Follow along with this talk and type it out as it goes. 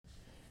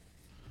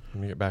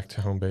Let me get back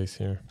to home base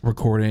here.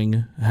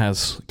 Recording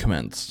has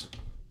commenced.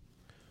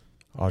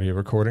 Audio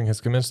recording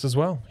has commenced as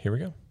well. Here we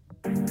go.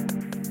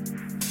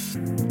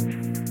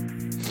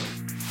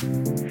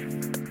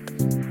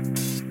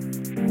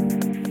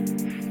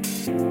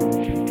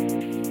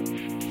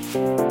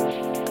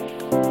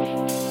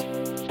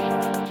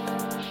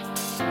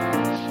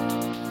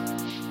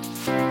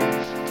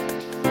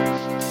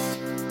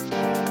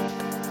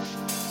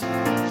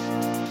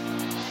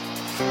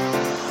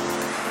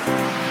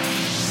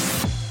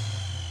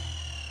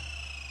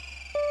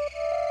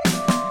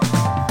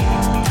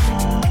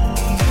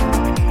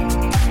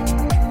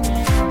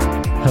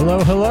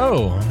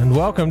 Hello, and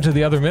welcome to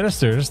The Other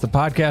Ministers, the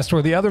podcast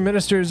where the other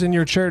ministers in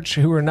your church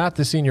who are not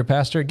the senior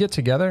pastor get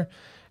together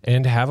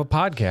and have a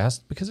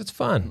podcast because it's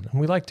fun, and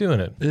we like doing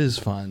it. It is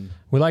fun.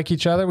 We like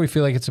each other. We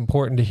feel like it's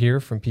important to hear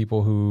from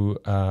people who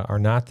are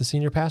not the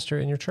senior pastor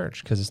in your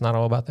church because it's not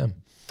all about them.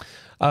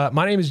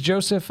 My name is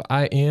Joseph.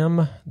 I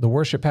am the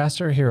worship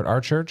pastor here at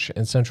our church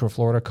in Central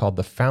Florida called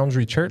the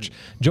Foundry Church.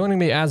 Joining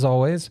me, as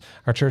always,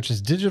 our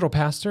church's digital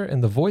pastor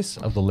and the voice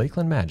of the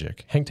Lakeland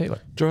Magic, Hank Taylor.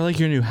 Do I like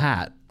your new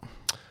hat?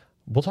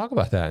 We'll talk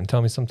about that and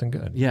tell me something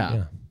good.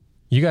 Yeah.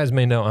 You guys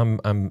may know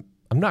I'm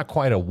not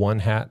quite a one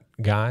hat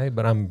guy,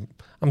 but I'm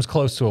as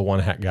close to a one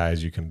hat guy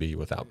as you can be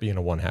without being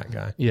a one hat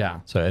guy.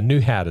 Yeah. So a new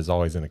hat is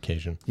always an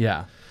occasion.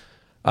 Yeah.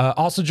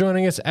 Also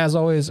joining us, as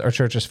always, our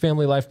church's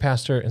family life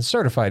pastor and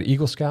certified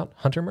Eagle Scout,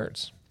 Hunter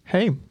Mertz.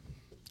 Hey,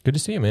 Good to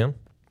see you, man.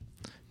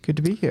 good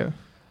to be here.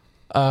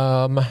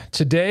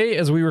 Today,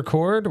 as we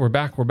record, we're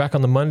back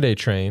on the Monday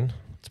train.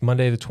 It's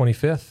Monday the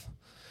 25th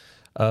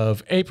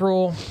of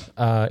April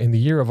in the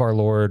year of our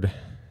Lord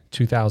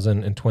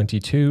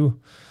 2022,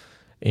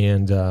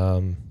 and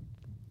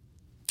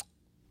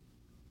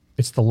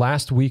it's the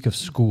last week of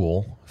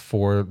school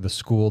for the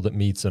school that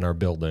meets in our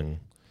building.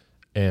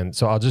 And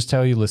so I'll just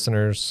tell you,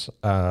 listeners,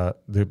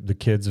 the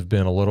kids have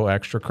been a little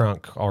extra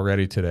crunk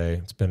already today.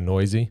 It's been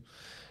noisy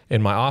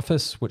in my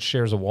office, which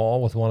shares a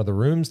wall with one of the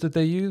rooms that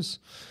they use,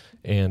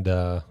 and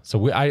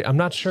so I'm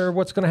not sure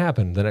what's going to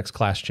happen the next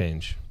class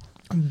change.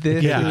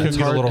 This Yeah, could is,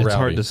 be a little it's rowdy.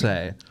 hard to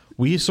say.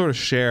 We sort of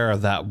share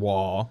that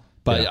wall,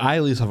 but Yeah. I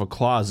at least have a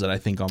closet, I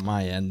think, on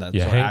my end that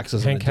sort of acts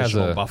as an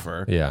additional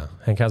buffer. Yeah,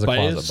 Hank has a But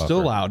closet it's buffer.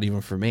 still loud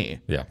even for me.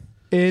 Yeah.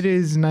 it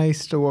is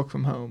nice to work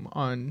from home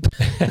on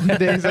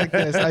days like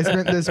this. I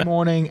spent this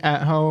morning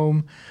at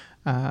home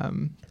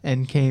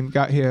and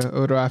got here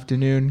early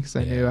afternoon because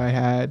I knew I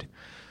had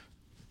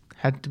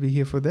to be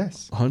here for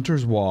this.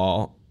 Hunter's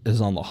wall is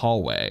on the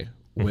hallway,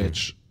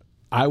 which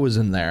I was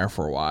in there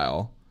for a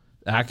while.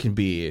 That can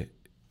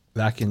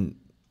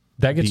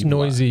That gets be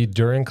noisy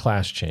during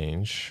class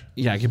change,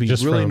 yeah, it can be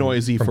Just really from-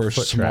 noisy from for a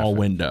foot small traffic.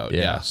 window. Yeah.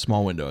 Yeah,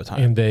 small window at a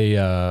time. and they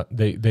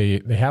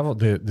have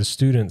the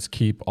students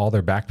keep all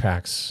their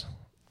backpacks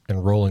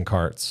and rolling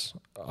carts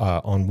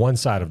on one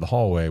side of the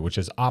hallway, which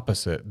is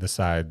opposite the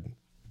side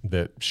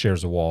that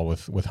shares a wall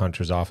with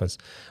Hunter's office.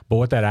 But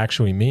what that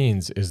actually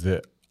means is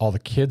that all the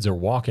kids are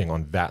walking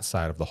on that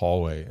side of the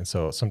hallway, and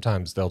so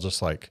sometimes they'll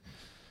just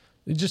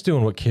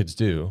doing what kids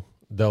do.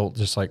 They'll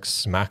just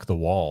smack the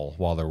wall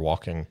while they're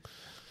walking,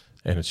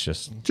 and it's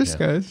just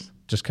Guys.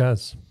 Just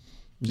cause.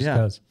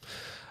 Yeah.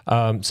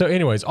 So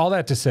anyways, all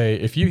that to say,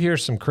 if you hear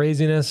some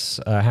craziness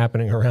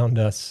happening around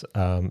us,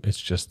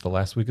 it's just the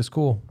last week of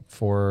school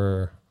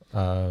for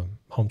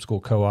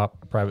homeschool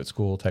co-op, private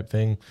school type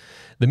thing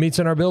that meets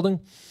in our building.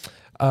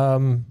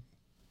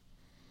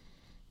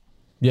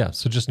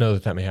 So just know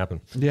that may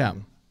happen. Yeah.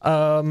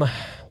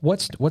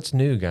 What's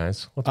new,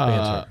 guys? Let's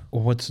banter.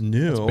 What's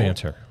new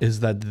banter. is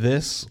that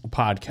this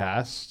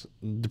podcast,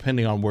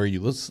 depending on where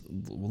you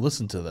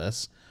listen to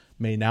this,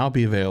 may now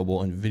be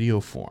available in video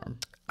form.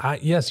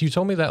 Yes, you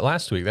told me that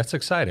last week. That's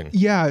exciting.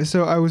 Yeah,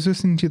 so I was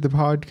listening to the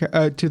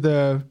podcast to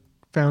the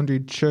Foundry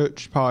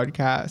Church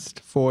podcast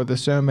for the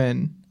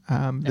sermon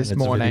this It's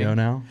morning. a video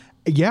now.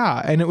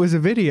 Yeah, and it was a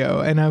video,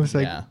 and I was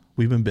like, Yeah,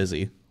 we've been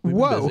busy. We've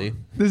 "Whoa, been busy.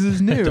 this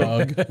is new."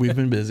 Doug, we've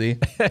been busy.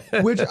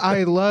 Which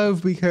I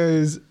love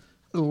because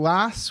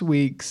last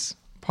week's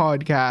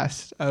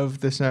podcast of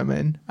the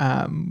sermon,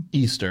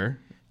 Easter,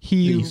 the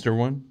he, Easter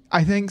one.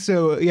 I think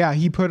so. Yeah,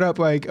 he put up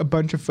a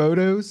bunch of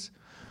photos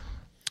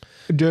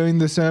during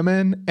the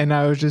sermon, and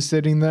I was just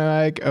sitting there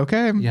like,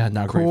 okay, Yeah,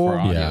 not great cool, for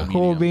audio. Yeah.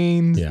 cool medium.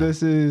 beans. Yeah.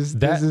 This is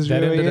That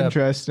really ended up-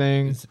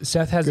 interesting.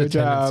 Seth has Good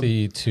job. a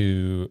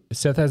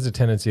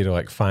tendency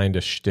to find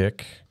a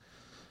shtick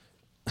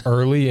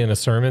early in a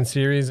sermon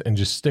series and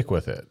just stick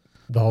with it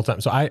the whole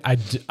time. So I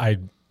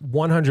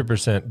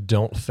 100%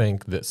 don't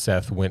think that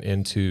Seth went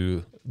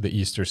into the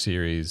Easter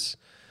series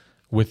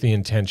with the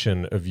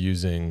intention of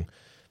using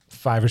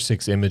 5 or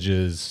 6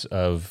 images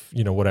of,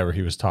 whatever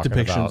he was talking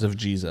Depictions about. of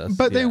Jesus.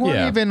 But they weren't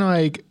Yeah.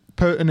 even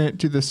pertinent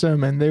to the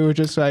sermon. They were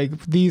just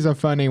these are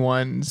funny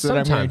ones that I'm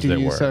going Sometimes to they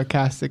use were.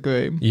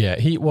 sarcastically. Yeah,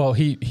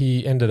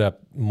 he ended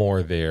up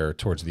more there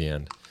towards the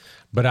end.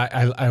 But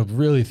I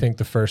really think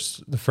the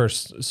first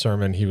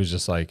sermon he was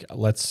just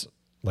let's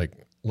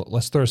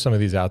throw some of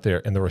these out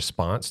there, and the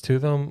response to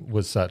them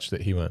was such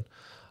that he went,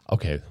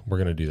 Okay, we're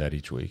gonna do that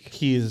each week.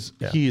 He's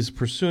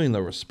pursuing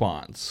the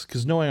response,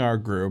 because knowing our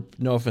group,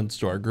 no offense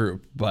to our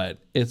group, but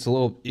it's a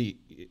little,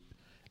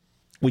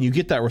 when you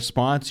get that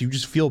response, you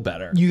just feel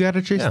better. You got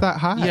to chase that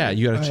high. Yeah,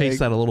 you got to chase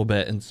that a little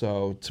bit. And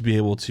so to be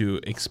able to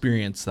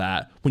experience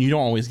that when you don't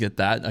always get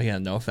that,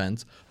 again, no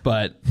offense,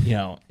 but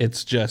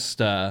it's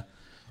just,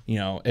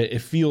 it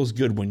feels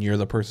good when you're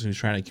the person who's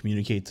trying to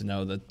communicate, to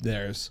know that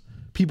there's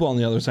people on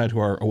the other side who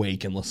are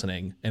awake and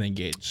listening and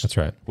engaged. That's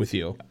right. With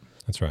you.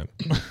 That's right.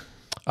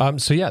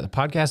 So yeah, the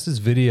podcast is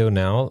video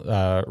now.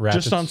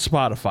 Just on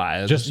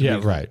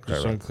Spotify. Right.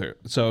 Unclear.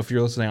 So if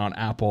you're listening on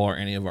Apple or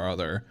any of our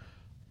other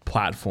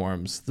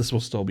platforms, this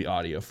will still be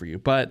audio for you.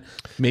 But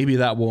maybe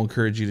that will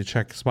encourage you to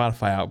check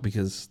Spotify out,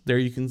 because there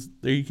you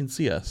can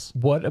see us.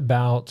 What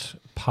about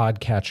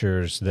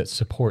podcatchers that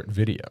support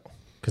video?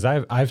 Because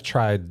I've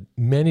tried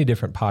many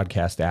different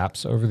podcast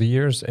apps over the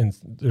years, and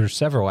there's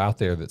several out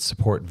there that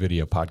support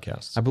video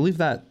podcasts. I believe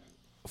that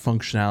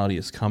functionality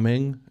is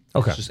coming.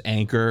 Okay. It's just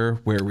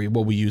Anchor, where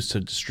we use to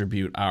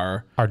distribute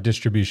our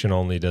distribution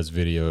only does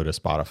video to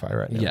Spotify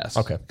right now. Yes.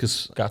 Okay.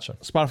 Because Gotcha.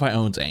 Spotify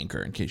owns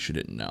Anchor, in case you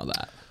didn't know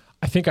that.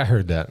 I think I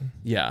heard that.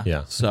 Yeah.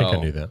 Yeah. So, I think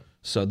I knew that.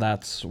 So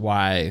that's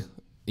why,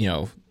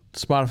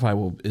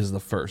 Spotify is the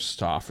first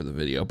to offer the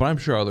video, but I'm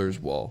sure others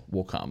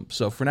will come.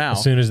 So for now,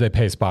 As soon as they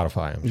pay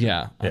Spotify, I'm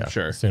sure. I'm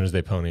sure. As soon as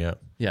they pony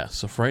up. Yeah.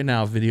 So for right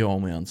now, video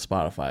only on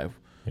Spotify.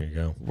 There you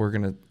go. We're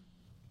going to,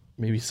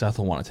 maybe Seth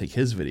will want to take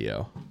his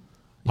video.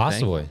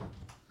 Possibly.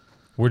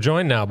 We're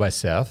joined now by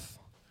Seth,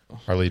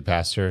 our lead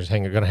pastor, is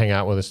going to hang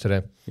out with us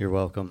today. You're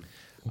welcome.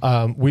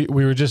 We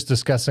were just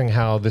discussing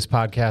how this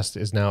podcast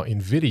is now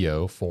in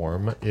video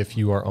form if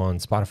you are on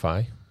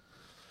Spotify.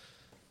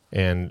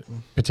 And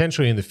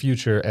potentially in the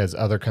future, as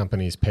other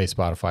companies pay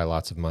Spotify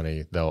lots of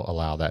money, they'll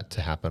allow that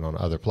to happen on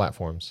other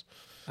platforms.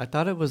 I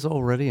thought it was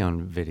already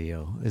on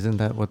video. Isn't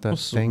that what that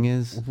thing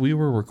is? We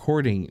were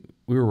recording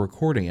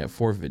it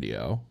for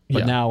video,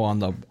 but now on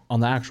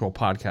the actual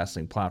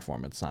podcasting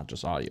platform, it's not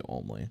just audio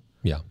only.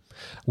 Yeah.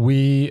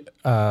 We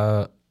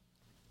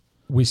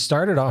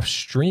started off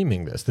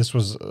streaming this. This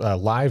was a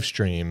live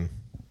stream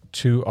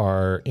to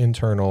our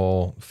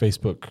internal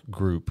Facebook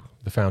group,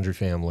 the Foundry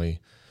family.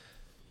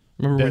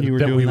 Remember when you were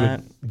doing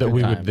that? That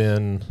we would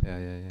then...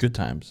 Yeah. Good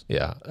times.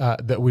 Yeah.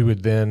 That we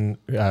would then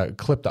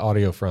clip the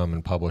audio from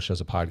and publish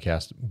as a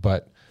podcast.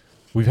 But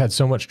we've had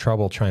so much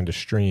trouble trying to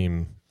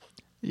stream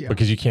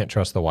because you can't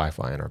trust the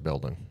Wi-Fi in our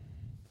building.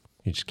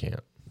 You just can't.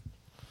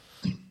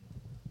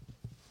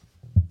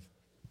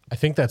 I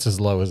think that's as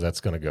low as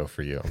that's going to go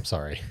for you. I'm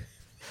sorry.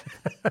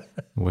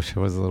 Wish I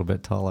was a little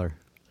bit taller.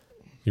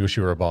 You wish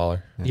you were a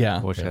baller?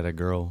 Yeah. Wish I had a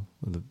girl.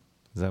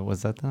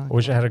 Was that the? I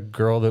wish I had a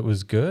girl that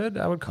was good,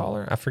 I would call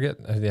her. I forget.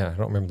 Yeah, I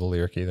don't remember the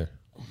lyric either.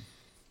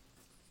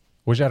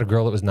 Wish I had a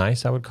girl that was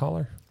nice, I would call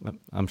her.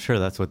 I'm sure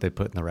that's what they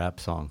put in the rap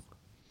song.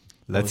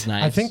 That's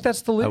nice. I think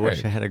that's the I lyric.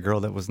 wish I had a girl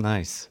that was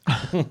nice.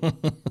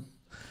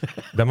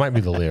 That might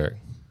be the lyric.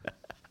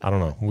 I don't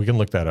know. We can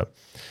look that up.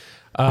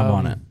 I'm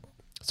on it.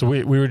 So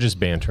we were just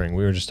bantering.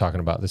 We were just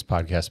talking about this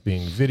podcast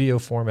being video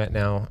format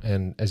now.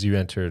 And as you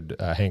entered,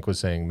 Hank was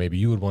saying maybe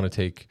you would want to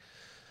take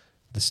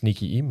the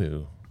Sneaky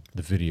Emu,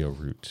 the video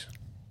route.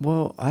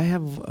 Well, I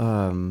have,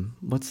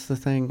 what's the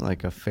thing?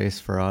 Like a face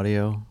for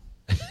audio?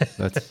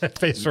 That's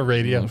Face for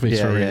radio.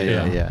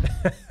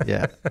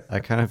 Yeah. I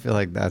kind of feel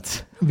like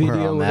that's where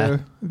I'm at.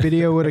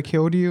 Video would have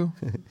killed you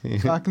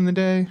back in the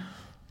day.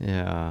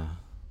 Yeah.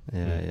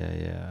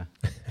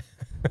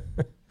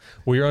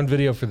 Well, you're on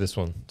video for this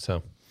one,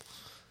 so.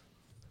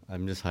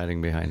 I'm just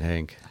hiding behind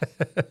Hank.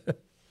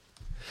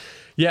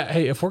 Yeah,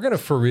 hey, if we're going to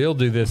for real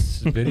do this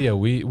video,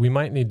 we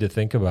might need to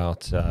think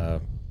about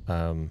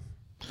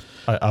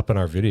upping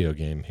our video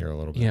game here a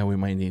little bit. Yeah, we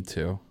might need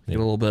to get a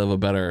little bit of a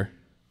better.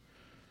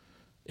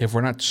 If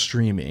we're not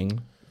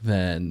streaming,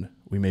 then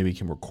we maybe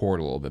can record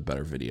a little bit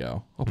better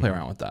video. I'll play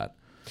around with that.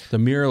 The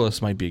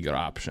mirrorless might be a good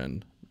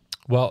option.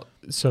 Well,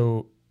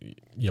 so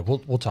yeah,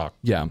 we'll talk.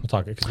 Yeah, we'll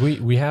talk because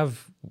we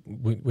have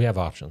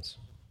options.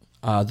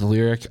 The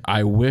lyric,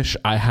 I wish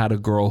I had a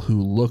girl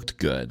who looked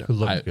good.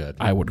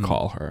 I would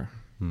call her.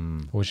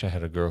 I wish I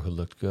had a girl who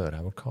looked good.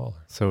 I would call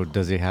her. So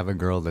does he have a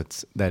girl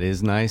that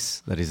is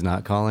nice, that he's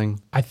not calling?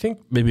 I think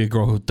maybe a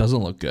girl who doesn't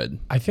look good.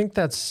 I think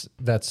that's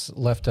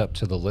left up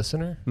to the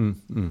listener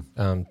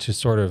to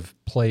sort of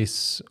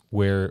place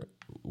where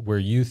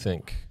you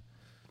think,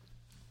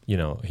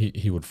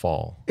 he would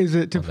fall. Is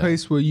it to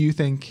place where you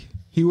think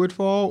he would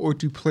fall, or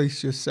to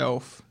place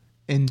yourself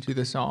into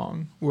the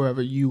song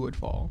wherever you would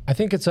fall? I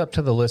think it's up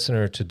to the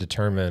listener to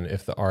determine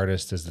if the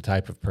artist is the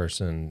type of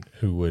person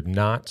who would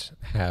not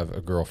have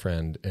a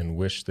girlfriend and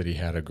wish that he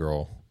had a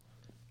girl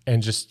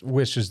and just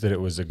wishes that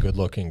it was a good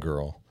looking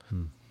girl,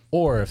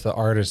 or if the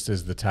artist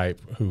is the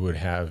type who would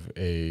have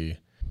a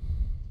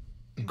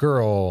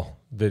girl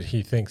that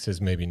he thinks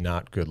is maybe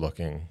not good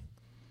looking,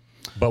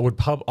 but would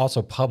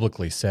also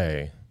publicly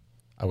say,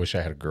 I wish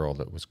I had a girl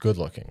that was good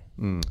looking.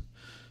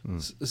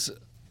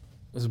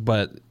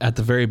 But at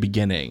the very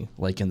beginning,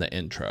 like in the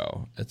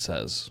intro, it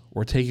says,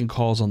 we're taking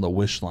calls on the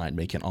wish line,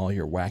 making all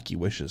your wacky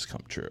wishes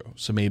come true.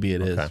 So maybe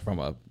it is from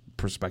a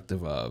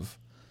perspective of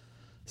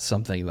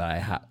something that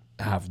I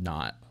have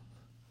not,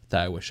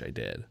 that I wish I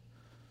did.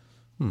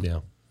 Yeah.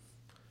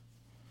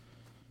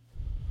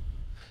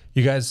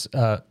 You guys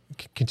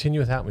continue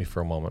without me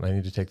for a moment. I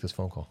need to take this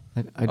phone call.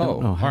 I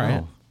don't know how. All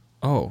right.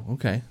 Oh,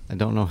 okay. I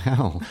don't know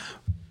how.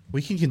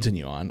 We can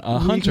continue on. We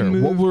Hunter,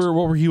 can what move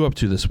were you up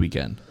to this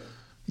weekend?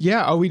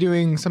 Yeah, are we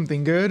doing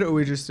something good or are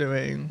we just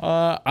doing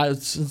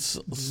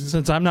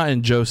Since I'm not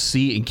in Joe's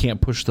seat and can't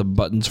push the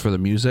buttons for the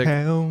music,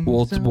 Tell me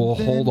we'll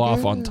something hold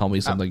off on good. tell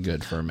me something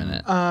good for a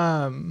minute.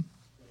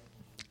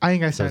 I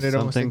think I So sounded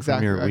almost something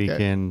exactly from your like it.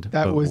 weekend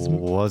That but was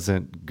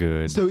wasn't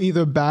good. so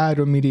either bad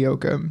or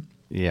mediocre.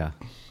 Yeah.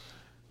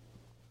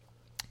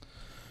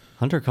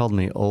 Hunter called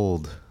me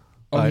old.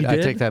 Oh, he I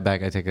did? take that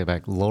back. I take that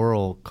back.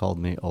 Laurel called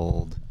me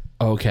old.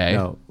 Okay.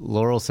 No,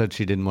 Laurel said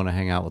she didn't want to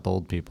hang out with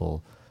old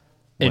people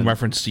In when-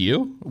 reference to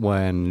you?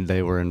 when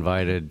they were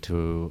invited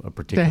to a To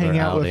particular hang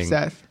out outing. with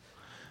Seth.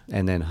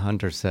 And then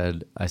Hunter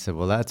said, I said,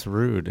 well, that's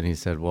rude. And he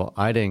said, well,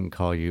 I didn't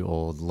call you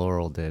old.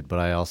 Laurel did, but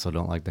I also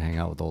don't like to hang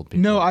out with old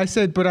people. No, I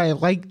said, but I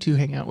like to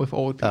hang out with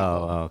old people.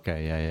 Oh,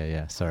 okay.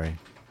 Yeah. Sorry.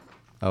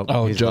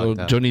 Oh, he's Joe locked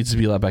out. Joe needs to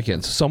be let back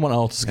in. So someone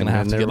else is going to And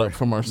have to then get there up were-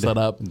 from our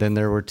setup. Then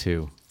there were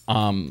two.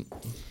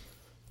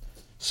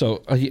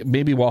 So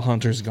maybe while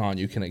Hunter's gone,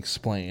 you can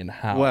explain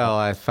how. Well,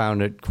 I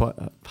found it quite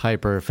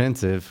hyper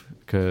offensive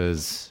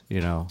because,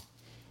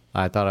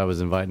 I thought I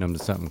was inviting him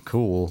to something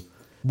cool.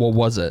 What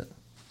was it?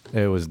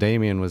 It was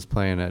Damien was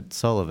playing at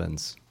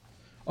Sullivan's.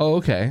 Oh,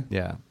 okay.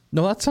 Yeah.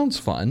 No, that sounds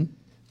fun.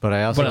 But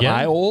I also, But Yeah. am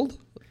I old?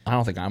 I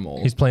don't think I'm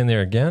old. He's playing there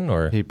again,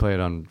 or he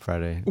played on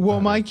Friday. Well,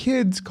 my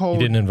kids you called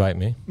didn't invite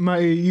me? my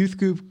youth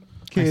group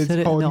kids said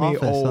it in called the me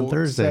office on old,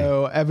 Thursday.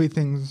 so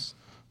everything's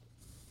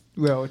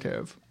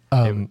relative.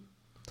 Sorry.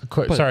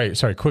 Quick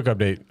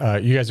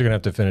update. You guys are gonna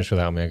have to finish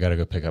without me. I gotta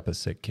go pick up a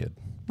sick kid.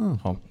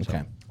 oh,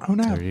 okay. Oh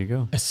no! There you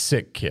go. A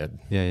sick kid.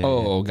 Yeah.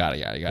 Oh, got it.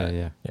 yeah.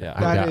 Yeah,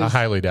 That I is-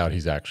 highly doubt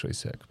he's actually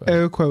sick. But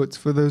Air quotes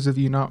for those of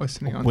you not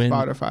listening on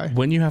Spotify.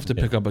 When you have to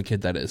pick up a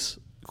kid that is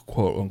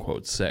quote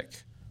unquote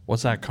sick,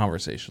 what's that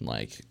conversation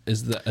like?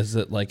 Is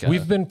it like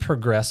we've been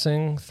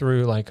progressing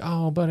through like,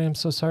 oh, buddy, I'm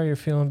so sorry you're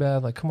feeling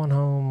bad. Like, come on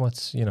home.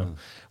 Let's,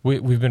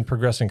 we've been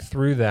progressing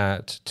through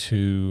that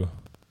to,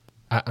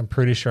 I'm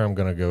pretty sure I'm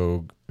going to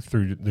go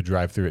through the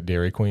drive-through at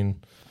Dairy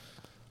Queen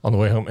on the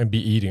way home and be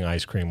eating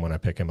ice cream when I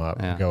pick him up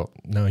Yeah. and go,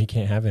 no, he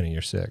can't have any.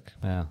 You're sick.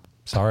 Yeah.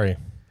 Sorry.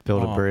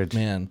 Build a bridge.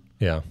 Man,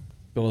 Yeah.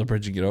 build a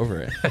bridge and get over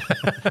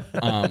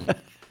it.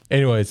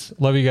 Anyways,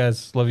 love you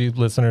guys. Love you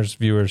listeners,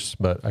 viewers,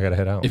 but I got to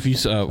head out. If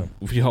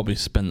you help me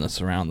spin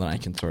this around, then I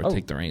can sort of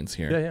take the reins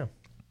here.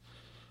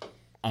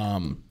 Yeah.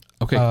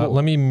 Okay. Cool.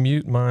 Let me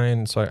mute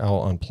mine so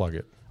I'll unplug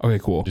it. Okay.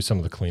 Cool. Do some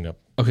of the cleanup.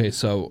 Okay,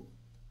 so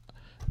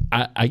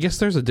I guess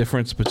there's a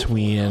difference to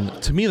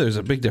me, there's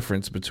a big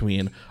difference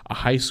between a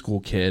high school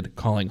kid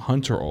calling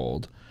Hunter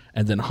old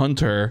and then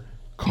Hunter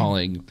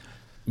calling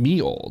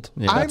me old.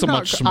 That's a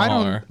much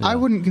smaller. I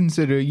wouldn't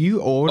consider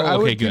you old. Oh, I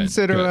okay, would good,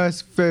 consider good.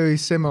 us very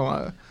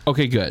similar,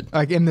 Okay, good.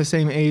 like in the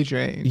same age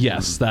range.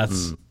 Yes,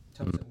 that's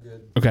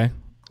Good okay.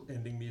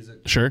 ending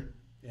music, Sure.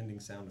 ending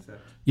sound effect.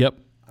 Yep.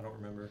 I don't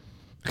remember.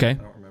 Okay.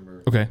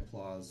 remember. Okay.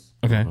 Applause.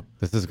 Okay.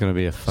 This is going to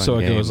be a fun So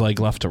it game. goes like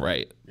left to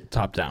right,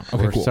 top down.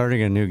 Okay, We're cool.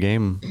 starting a new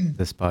game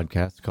this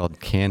podcast called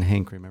Can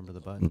Hank Remember the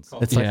Buttons?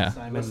 It's like Yeah.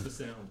 Simon.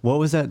 What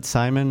was that,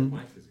 Simon?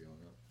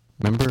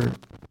 Remember?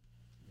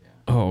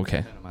 Oh,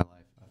 okay. My life.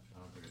 I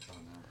don't think it's on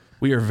now.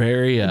 We are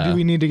very. Do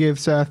we need to give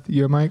Seth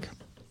your mic?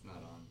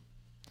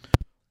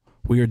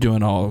 We are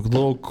doing all a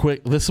little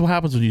quick. This is what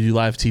happens when you do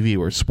live TV.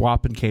 We're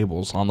swapping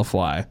cables on the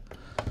fly.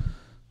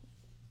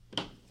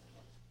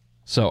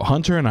 So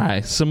Hunter and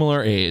I,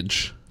 similar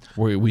age,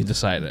 we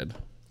decided.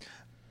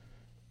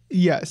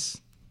 Yes.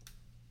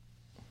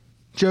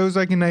 Joe's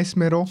like a nice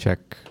middle.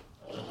 Check.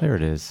 There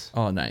it is.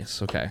 Oh,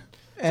 nice. Okay.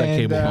 Is that And,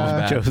 cable going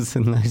back? Joe's a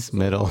nice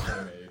middle.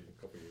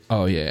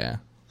 Oh yeah.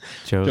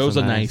 Joe's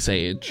a nice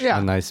age. Yeah.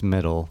 A nice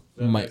middle.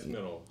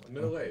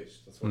 Middle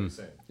aged. That's what he's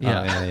saying.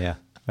 Yeah.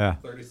 Oh, yeah.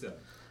 37.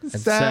 And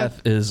Seth.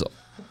 Seth is.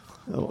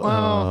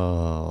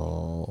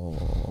 Oh.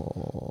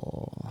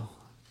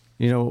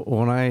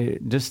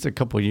 Just a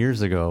couple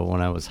years ago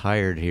when I was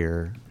hired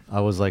here, I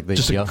was like the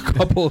Just a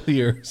couple of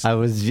years. I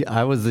was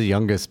the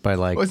youngest by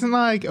like Wasn't that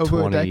like over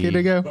 20. a decade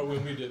ago? But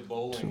when we did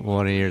bowling,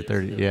 20 or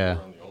 30. Yeah,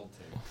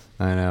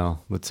 I know.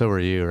 But so were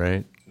you,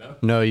 right?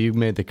 No, you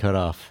made the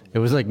cutoff. It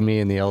was like me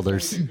and the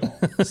elders.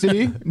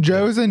 See,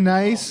 Joe's a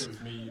nice.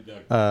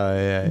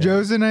 Yeah.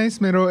 Joe's a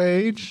nice middle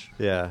age.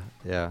 Yeah.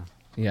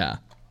 Yeah.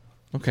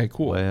 Okay.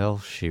 Cool. Well,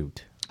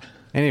 shoot.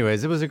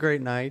 Anyways, it was a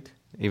great night,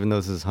 even though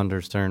this is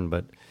Hunter's turn.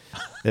 But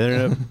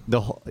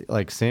the whole,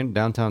 like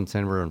downtown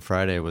San Bernardino on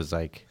Friday was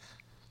like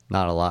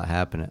not a lot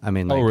happening. I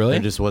mean, like, really?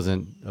 there just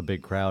wasn't a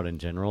big crowd in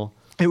general.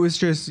 It was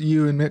just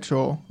you and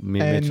Mitchell. Me,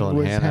 Mitchell, and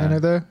was Hannah.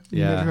 there?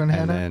 Yeah, Mitchell and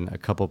Hannah. then a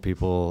couple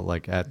people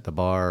like at the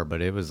bar,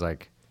 but it was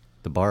like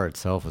the bar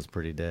itself was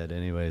pretty dead.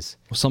 Anyways,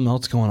 Was something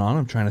else going on?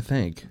 I'm trying to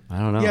think. I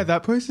don't know. Yeah,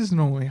 that place is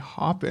normally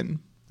hopping.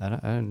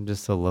 I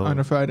just a low On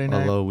a Friday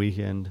night. a low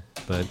weekend,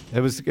 but it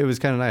was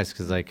kind of nice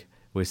because like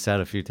we sat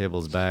a few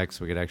tables back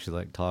so we could actually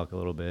like talk a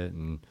little bit.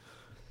 And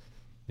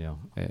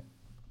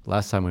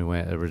last time we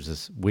went, it was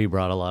just we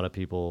brought a lot of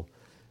people,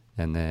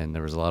 and then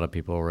there was a lot of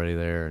people already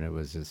there, and it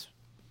was just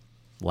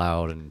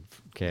loud and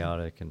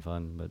chaotic and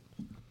fun. But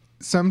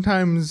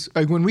Sometimes,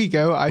 like when we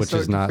go, I which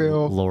start is to not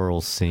feel.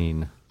 Laurel's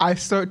scene. I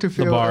start to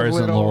feel The bars a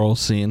and little. Laurel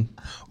scene.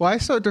 Well, I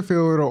start to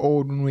feel a little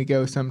old when we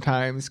go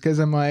sometimes because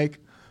I'm like,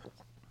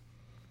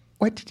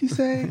 what did you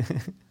say?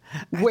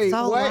 Wait,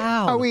 so what?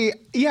 loud. Are we?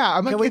 Yeah,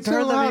 I'm like, we it's so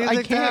turn the loud. I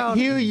music can't down?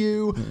 hear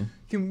you.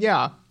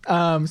 Yeah.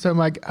 So I'm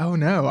like, oh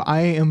no,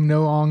 I am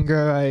no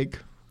longer like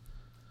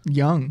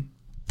young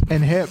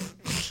and hip.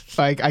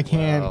 Like I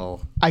can't.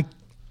 Well.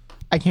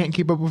 I can't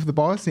keep up with the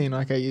bar scene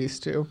like I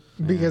used to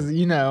because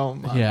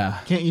Yeah.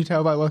 Can't you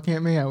tell by looking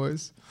at me? I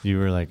was You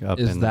were like up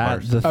Is in the that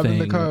bar. the up in the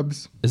thing?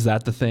 Cubs. Is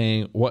that the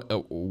thing?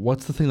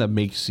 What's the thing that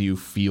makes you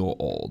feel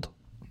old,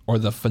 or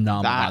the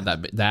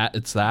phenomenon that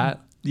it's that?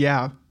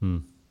 Yeah.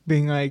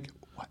 Being like,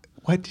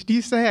 what did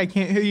you say? I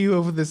can't hear you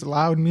over this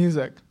loud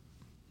music.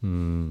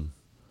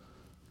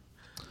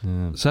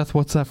 Seth,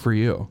 what's that for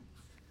you?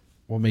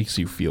 What makes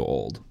you feel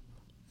old?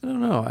 I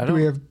don't know. I Do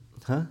we don't. have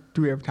Huh?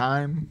 Do we have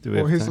time Do we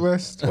for have his time?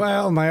 list?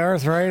 Well, my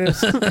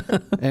arthritis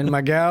and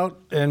my gout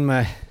and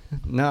my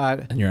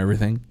And you're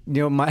everything.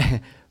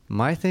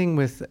 my thing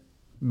with,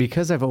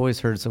 because I've always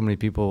heard so many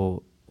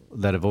people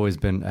that have always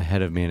been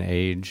ahead of me in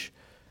age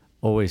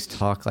always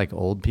talk like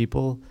old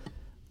people.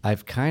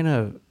 I've kind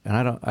of, and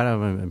I don't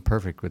I'm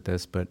perfect with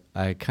this, but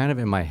I kind of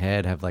in my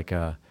head have like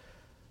a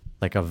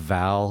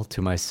vow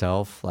to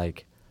myself,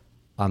 like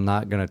I'm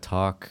not gonna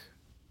talk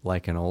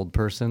like an old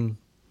person.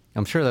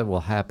 I'm sure that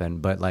will happen,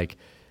 but like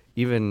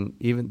even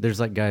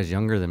there's like guys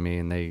younger than me,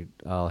 and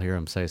I'll hear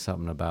them say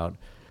something about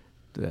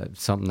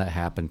something that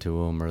happened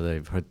to them, or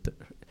they've heard.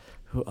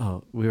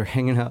 We were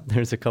hanging out.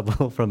 There's a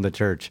couple from the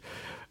church,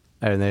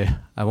 and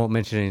I won't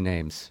mention any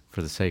names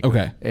for the sake of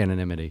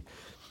anonymity.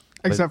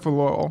 Except for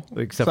Laurel.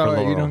 Except so for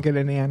Laurel. you don't get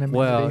any anonymity.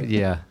 Well,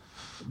 yeah,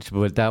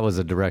 but that was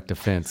a direct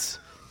offense.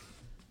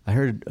 I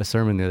heard a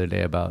sermon the other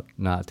day about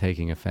not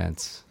taking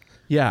offense.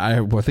 Yeah,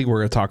 I think we're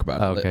gonna talk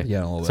about it. Okay.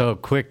 Yeah, a little bit. So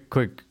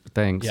quick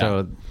thing. Yeah.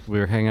 So we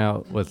were hanging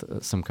out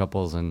with some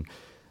couples, and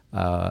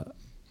I'm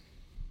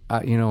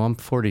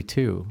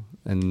 42,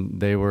 and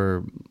they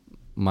were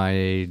my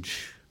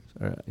age,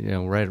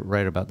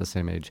 right about the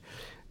same age.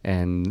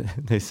 And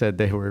they said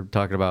they were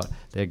talking about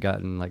they had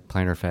gotten like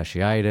plantar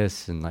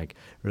fasciitis and like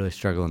really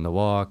struggling to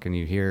walk. And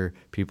you hear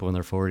people in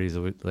their 40s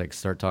that would, like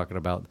start talking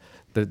about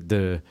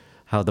the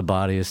how the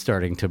body is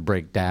starting to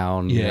break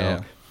down. You know?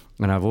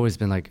 And I've always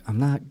been like, I'm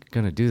not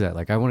going to do that.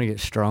 Like, I want to get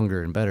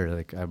stronger and better.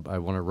 Like, I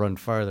want to run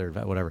farther,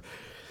 whatever.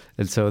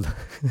 And so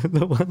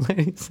the one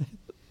lady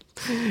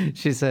said,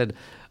 she said,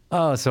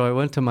 oh, so I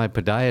went to my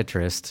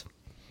podiatrist,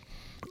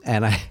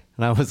 and I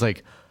was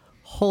like,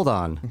 hold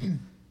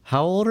on.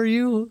 How old are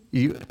you?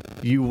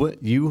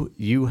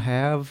 You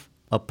have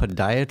a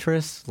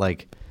podiatrist,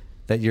 like,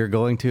 that you're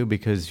going to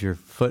because your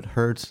foot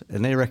hurts,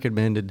 and they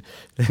recommended.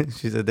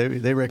 She said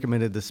they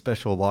recommended this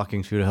special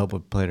walking shoe to help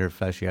with plantar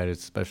fasciitis,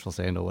 special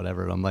sandal,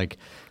 whatever. And I'm like,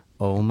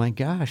 oh my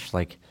gosh,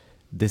 like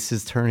this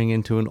is turning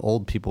into an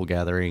old people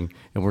gathering,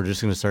 and we're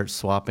just going to start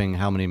swapping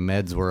how many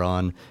meds we're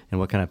on and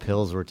what kind of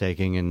pills we're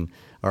taking, and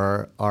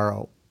are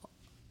our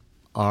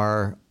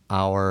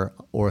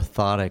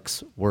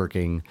orthotics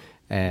working?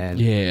 And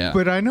yeah,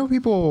 But I know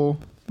people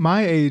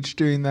my age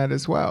doing that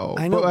as well.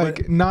 I know, but like,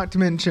 but- not to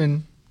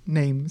mention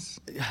names,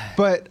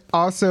 but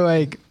also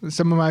like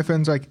some of my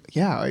friends, like,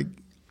 yeah, like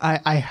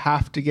I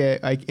have to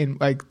get like in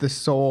like the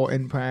sole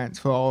implants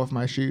for all of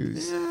my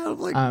shoes. Yeah,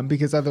 like,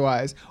 Because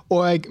otherwise,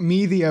 or like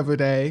me the other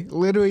day,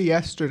 literally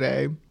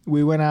yesterday,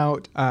 we went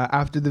out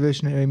after the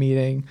visionary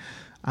meeting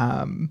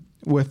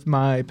with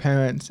my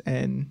parents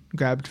and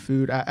grabbed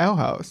food at Ale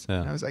House.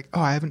 Yeah. And I was like,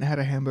 oh, I haven't had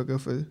a hamburger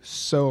for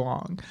so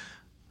long.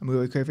 I'm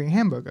really craving a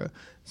hamburger.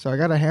 So I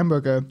got a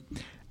hamburger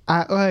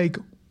at like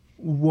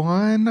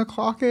 1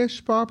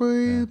 o'clock-ish,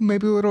 probably,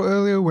 maybe a little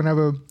earlier,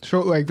 whenever,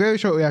 very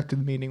shortly after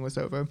the meeting was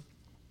over.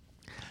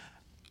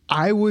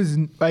 I was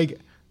like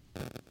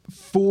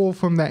full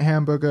from that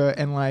hamburger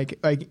and like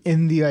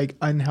in the like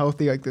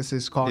unhealthy, like this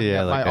is clogging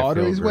Yeah, up like, my I feel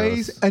arteries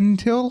ways gross.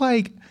 until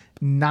like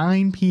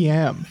 9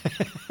 p.m.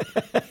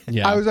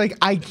 yeah. I was like,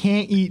 I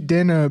can't eat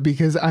dinner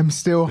because I'm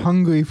still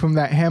hungry from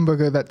that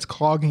hamburger that's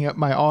clogging up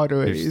my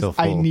arteries. still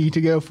I full. need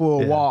to go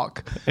for a Yeah.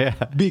 walk yeah.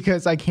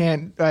 because I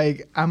can't,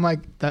 like, I'm like,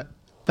 that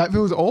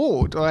feels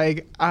old.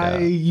 Like, I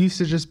Yeah. used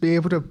to just be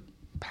able to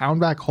pound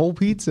back whole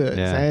pizzas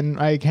Yeah. and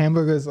like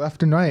hamburgers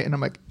left and right. And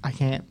I'm like, I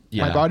can't, my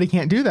Yeah. body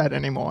can't do that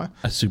anymore.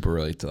 I super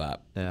relate to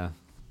that. Yeah.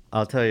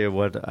 I'll tell you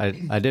what,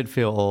 I did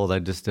feel old. I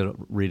just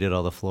redid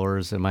all the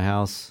floors in my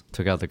house,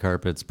 took out the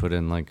carpets, put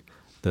in like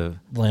the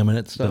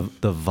Laminate stuff.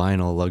 the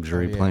vinyl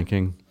luxury Oh, yeah.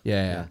 planking.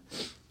 Yeah.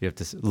 You have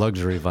to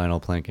luxury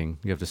vinyl planking.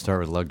 You have to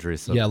start with luxury.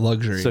 So, Yeah,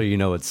 luxury. So you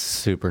know it's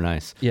super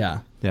nice. Yeah.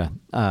 Yeah.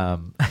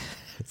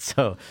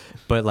 So,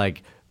 but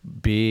like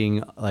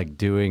being like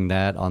doing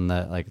that on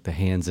the like the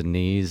hands and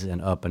knees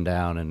and up and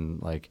down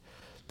and like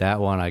that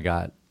one I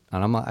got,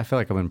 and I feel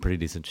like I'm in pretty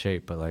decent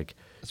shape, but like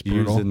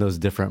brutal. using those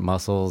different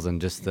muscles and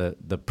just the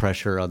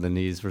pressure on the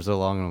knees for so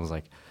long. And I was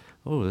like,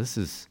 oh,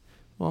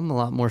 I'm a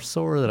lot more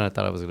sore than I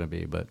thought I was going to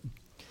be. But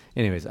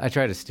anyways, I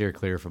try to steer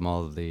clear from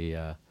all of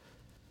the,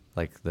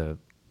 like the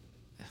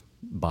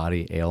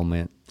body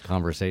ailment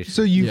conversation.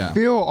 So you Yeah.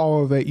 feel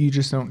all of it, you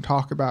just don't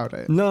talk about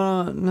it.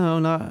 No,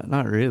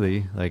 not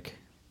really. Like,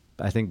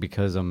 I think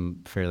because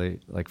I'm fairly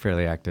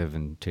active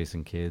and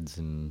chasing kids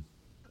and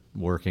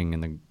working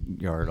in the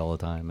yard all the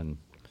time, and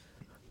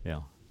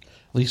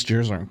At least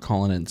yours aren't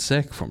calling in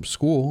sick from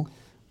school.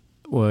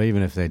 well,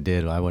 even if they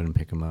did, I wouldn't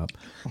pick them up.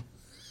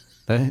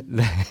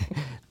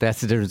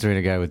 That's the difference between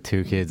a guy with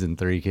 2 kids and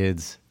 3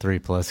 kids,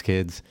 3+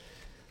 kids.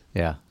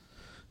 Yeah,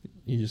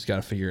 You just got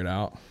to figure it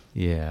out.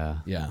 yeah.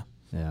 Yeah.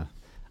 Yeah.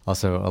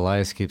 Also,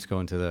 Elias keeps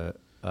going to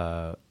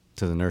the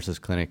nurse's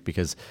clinic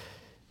because,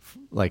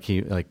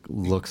 he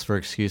looks for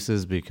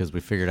excuses because we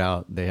figured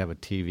out they have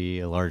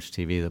a large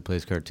TV that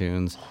plays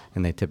cartoons,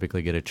 and they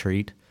typically get a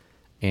treat.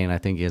 And I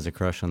think he has a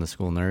crush on the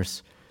school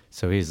nurse,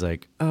 so he's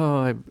like, "Oh,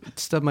 I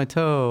stubbed my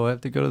toe. I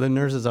have to go to the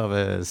nurse's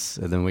office."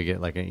 And then we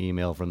get like an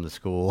email from the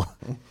school.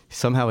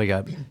 Somehow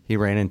he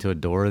ran into a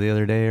door the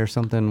other day or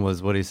something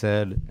was what he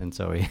said, and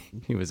so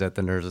he was at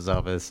the nurse's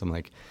office. I'm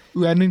like,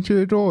 Ran into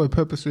a door or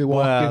purposely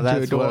walked well, into a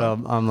that's door? what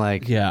I'm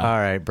like. Yeah. All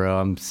right, bro.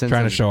 I'm sensing,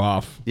 Trying to show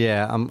off.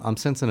 Yeah, I'm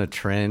sensing a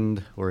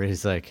trend where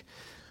he's like,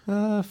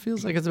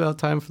 feels like it's about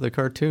time for the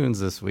cartoons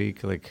this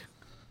week. Like,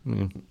 let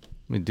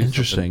me do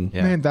Interesting. something.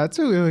 Yeah. Man, that's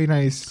a really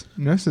nice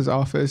nurse's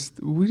office.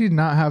 We did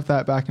not have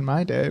that back in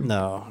my day.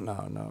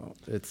 No.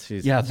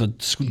 She's Yeah, the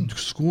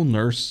school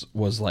nurse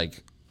was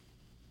like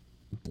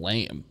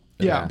lame.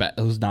 Yeah.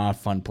 It was not a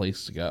fun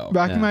place to go.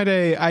 Back in Yeah. my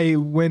day, I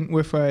went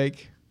with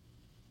like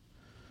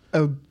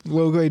a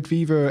low-grade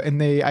fever,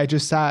 and I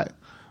just sat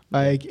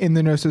like in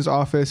the nurse's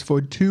office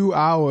for 2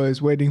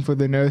 hours waiting for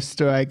the nurse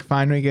to like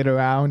finally get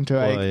around to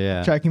like Well,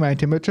 yeah. checking my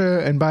temperature.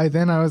 And by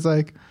then, I was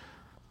like,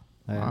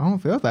 Yeah. I don't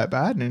feel that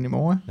bad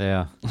anymore.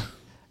 Yeah.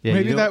 Yeah,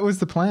 Maybe you that don't- was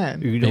the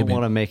plan. You don't Maybe.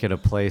 want to make it a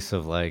place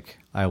of like,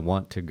 I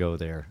want to go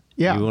there.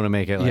 Yeah. You want to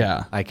make it like,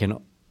 Yeah.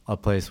 a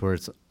place where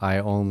I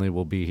only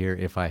will be here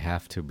if I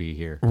have to be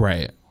here.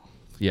 Right.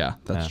 Yeah,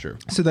 that's Yeah. true.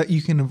 So that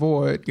you can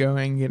avoid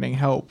getting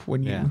help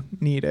when you Yeah.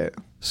 need it.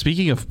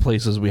 Speaking of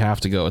places we have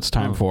to go, it's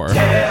time for.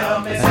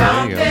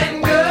 There you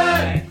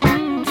go.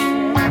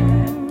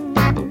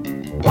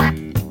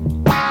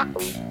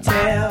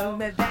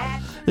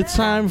 It's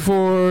time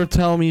for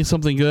Tell Me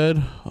Something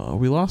Good.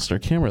 We lost our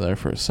camera there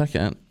for a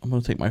second. I'm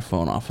going to take my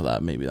phone off of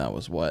that. Maybe that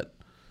was what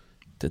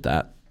did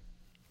that.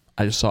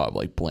 I just saw it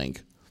like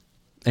blink.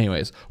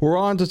 Anyways, we're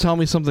on to Tell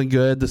Me Something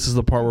Good. This is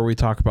the part where we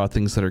talk about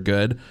things that are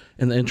good.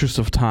 In the interest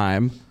of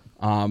time,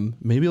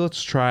 maybe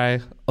let's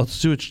do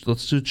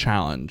a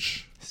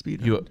challenge.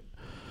 Speed You,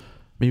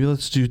 maybe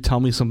let's do Tell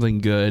Me Something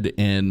Good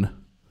in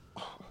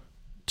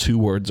 2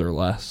 words or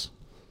less.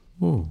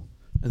 Ooh.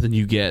 And then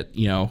you get,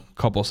 a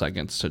couple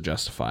seconds to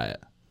justify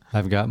it.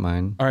 I've got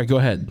mine. All right, go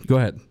ahead.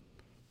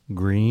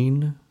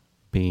 Green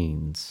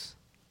beans.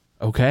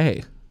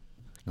 Okay.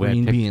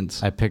 Green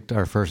beans. I picked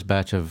our first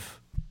batch of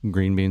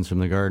green beans from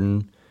the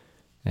garden,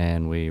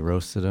 and we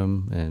roasted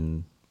them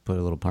and put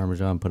a little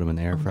Parmesan, put them in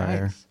the air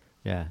fryer. Nice.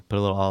 Yeah, put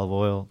a little olive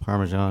oil,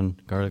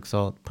 Parmesan, garlic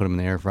salt, put them in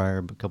the air fryer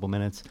a couple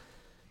minutes.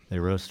 They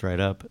roast right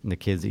up, and the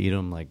kids eat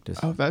them like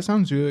just. Oh, that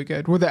sounds really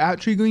good. Were they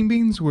actually green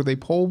beans? Were they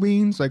pole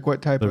beans? Like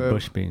what type They're of?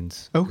 bush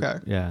beans. Okay.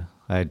 Yeah,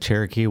 I had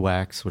Cherokee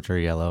wax, which are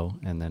yellow,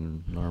 and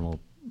then normal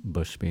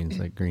bush beans,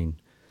 like green.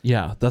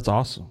 Yeah, that's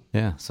awesome.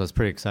 Yeah, so I was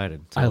pretty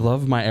excited. So I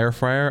love my air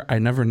fryer. I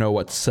never know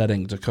what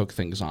setting to cook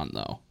things on,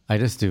 though. I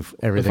just do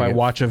everything. If I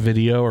watch a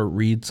video or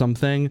read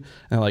something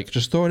and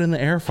just throw it in the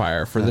air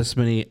fryer for this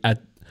many,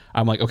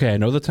 I'm like, okay, I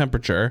know the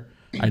temperature,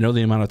 I know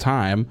the amount of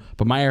time,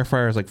 but my air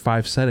fryer is like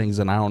 5 settings,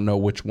 and I don't know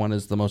which one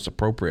is the most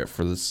appropriate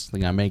for this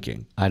thing I'm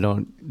making. I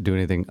don't do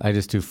anything. I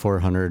just do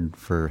 400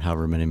 for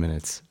however many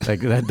minutes. Like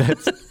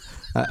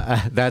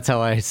that's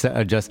how I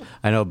adjust.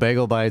 I know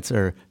bagel bites,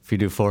 or if you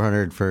do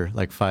 400 for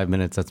like 5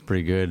 minutes, that's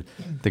pretty good.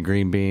 The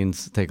green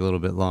beans take a little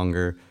bit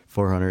longer.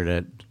 400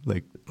 at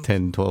like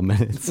 10, 12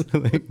 minutes.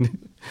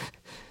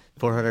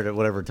 400 at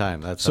whatever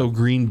time. That's So how-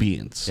 green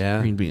beans. Yeah.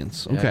 Green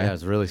beans. yeah, Okay. yeah, I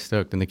was really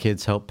stoked, and the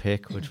kids helped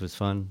pick, which was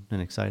fun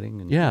and exciting.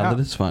 And Yeah, Yeah. that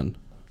is fun.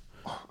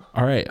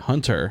 All right,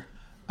 Hunter.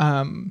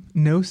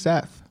 No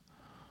Seth.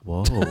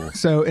 Whoa.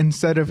 So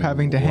instead of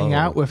having to hang Whoa.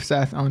 out with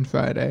Seth on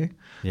Friday,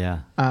 Yeah.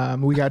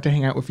 we got to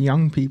hang out with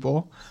young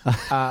people.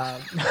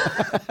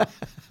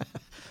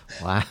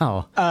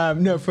 Wow.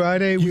 No,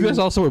 Friday. You guys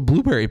also were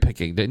blueberry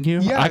picking, didn't you?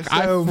 Yeah, If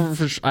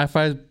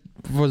I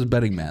was a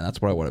betting man, that's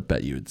what I would have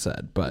bet you had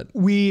said. But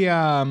we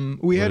had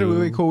a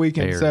really cool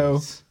weekend. So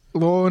Blueberries.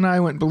 Laurel and I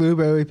went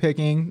blueberry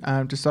picking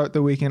to start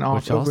the weekend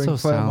off. Which over in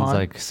also Claremont. sounds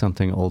like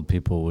something old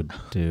people would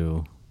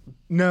do.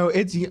 No,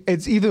 it's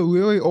either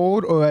really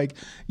old or like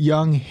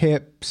young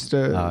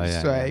hipsters. Oh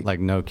yeah, like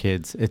no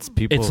kids. It's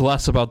people. it's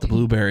less about the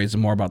blueberries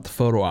and more about the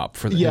photo op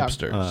for the Yeah.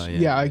 hipsters.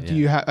 yeah, like do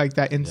you have like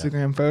that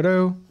Instagram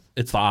photo?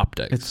 It's the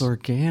optics. It's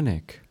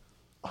organic.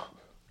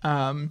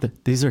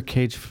 These are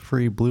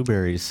cage-free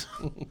blueberries.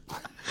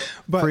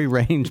 But Free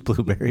range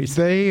blueberries.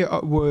 they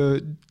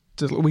were.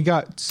 We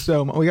got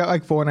we got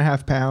like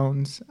 4.5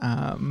 pounds.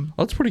 Oh,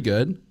 that's pretty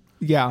good.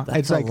 Yeah, That's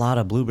it's a like lot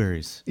of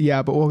blueberries.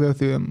 yeah, but we'll go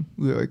through them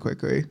really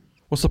quickly.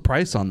 What's the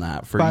price on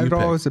that for you?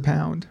 $5 a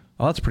pound.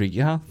 Oh, that's pretty.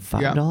 Yeah.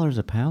 $5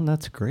 a pound.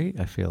 That's great.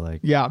 I feel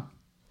like. Yeah,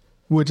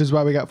 which is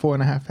why we got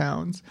 4.5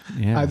 pounds.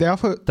 Yeah. They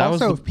also That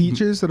was also the- have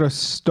peaches that are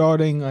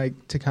starting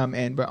like to come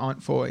in, but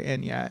aren't fully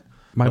in yet.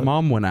 My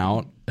mom went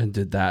out and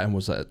did that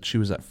and she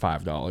was at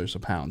 $5 a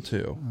pound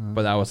too.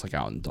 But that was like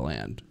out in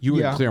DeLand. You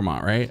were Yeah. in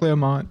Claremont, right?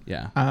 Claremont.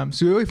 Yeah.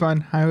 So really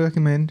fun. Highly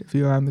recommend if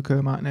you're around the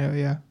Claremont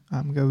area.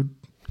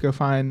 Go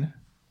find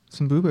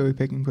some blueberry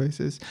picking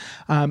places.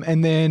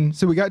 And then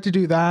so we got to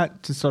do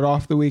that to start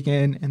off the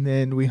weekend, and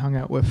then we hung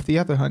out with the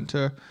other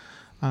hunter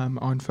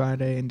on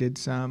Friday and did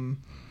some.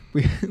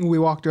 We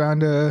walked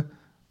around a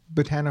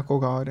botanical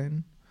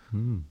garden.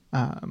 You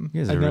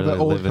guys are another really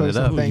old living it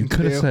person up. Ooh, thing you to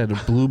could have do.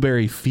 said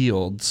Blueberry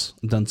Fields,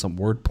 done some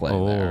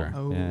wordplay there.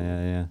 Oh.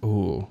 Yeah.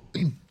 Ooh.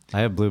 I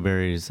have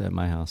blueberries at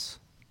my house.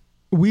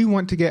 We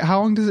want to get.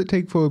 How long does it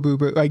take for a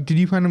blueberry? Like, did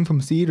you plant them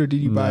from seed or did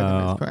you buy them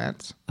No. as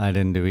plants? I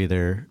didn't do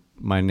either.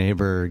 My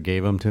neighbor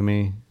gave them to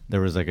me.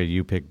 There was like a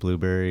U-Pick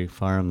blueberry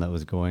farm that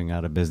was going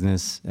out of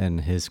business,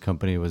 and his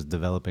company was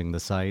developing the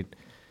site.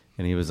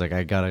 And he was like,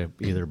 I gotta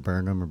either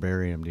burn them or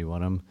bury them. Do you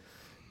want them?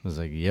 I was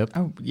like, yep.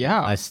 Oh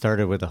yeah. I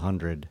started with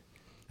 100.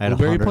 I had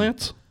Blueberry 100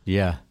 plants?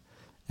 Yeah.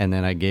 And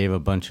then I gave a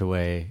bunch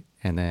away,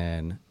 and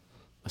then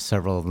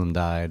several of them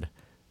died.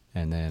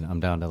 And then I'm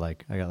down to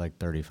I got like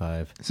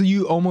 35. So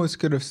you almost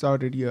could have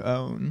started your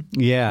own.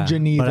 Yeah.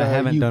 Geneva, but I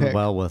haven't done U-Pick.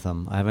 well with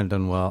them. I haven't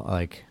done well.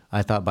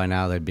 I thought by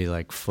now they'd be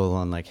like full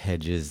on like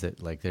hedges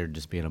that like there'd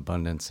just be in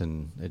abundance,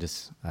 and it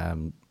just, I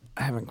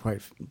haven't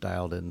quite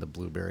dialed in the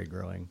blueberry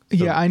growing.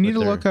 Yeah, I need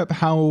to look up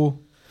how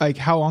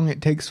long it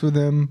takes for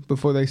them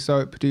before they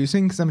start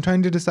producing, because I'm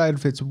trying to decide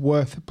if it's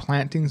worth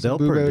planting some They'll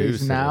blueberries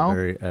produce now.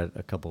 at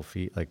a couple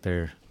feet. Like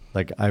they're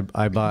like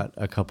I bought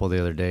a couple the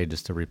other day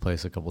just to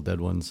replace a couple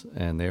dead ones,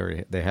 and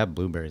they have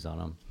blueberries on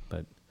them.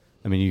 But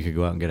I mean, you could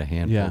go out and get a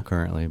handful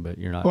currently, but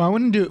you're not. Well, I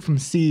wouldn't do it from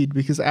seed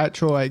because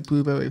actual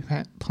blueberry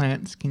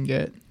plants can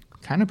get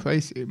kind of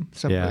pricey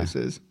some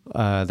places.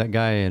 That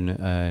guy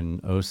in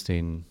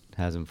Osteen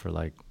has them for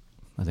like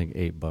I think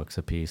 $8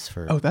 a piece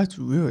for Oh, that's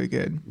really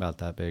good. about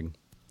that big,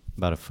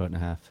 about 1.5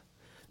 feet.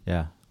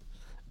 Yeah,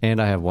 and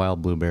I have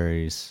wild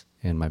blueberries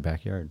in my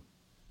backyard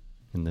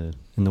in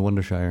the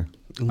Wondershire.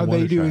 Are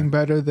they doing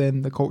better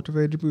than the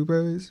cultivated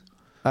blueberries?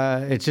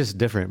 It's just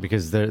different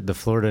because the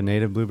Florida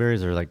native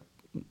blueberries are like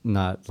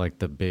not like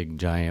the big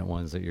giant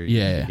ones that you're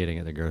getting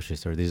at the grocery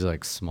store. These are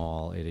like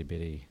small, itty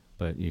bitty,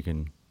 but you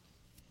can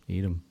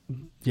eat them.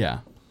 Yeah.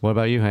 What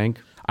about you, Hank?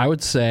 I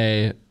would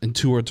say in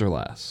 2 words or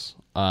less.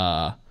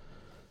 I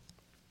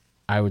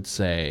would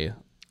say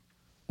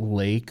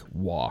lake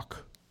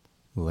walk.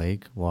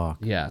 Lake walk.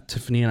 Yeah,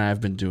 Tiffany and I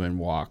have been doing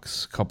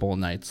walks a couple of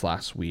nights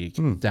last week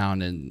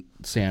down in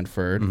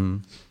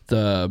Sanford.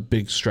 The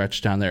big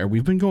stretch down there.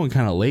 We've been going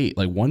kind of late.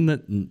 Like one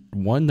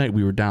night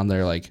we were down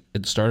there, like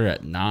it started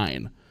at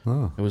 9.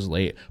 Oh. It was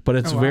late, but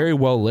it's Oh, wow. very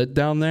well lit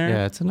down there.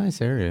 Yeah, it's a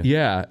nice area.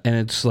 Yeah, and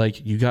it's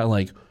like you got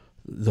like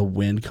the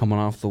wind coming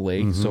off the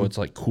lake, so it's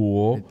like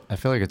cool. I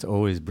feel like it's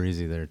always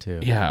breezy there too.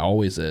 Yeah, it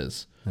always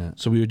is. Yeah.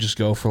 So we would just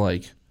go for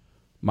like 1.5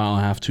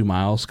 miles, 2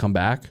 miles, come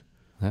back.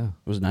 Yeah. It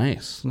was nice.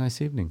 It's a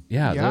nice evening.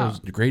 Yeah, Yeah. that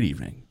was a great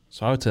evening.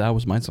 So I would say that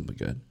was mine something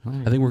good.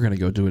 Right. I think we're gonna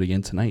go do it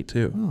again tonight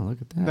too, Oh,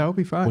 look at that. That would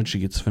be fun. when she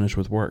gets finished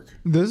with work.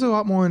 There's a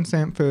lot more in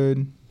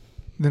Sanford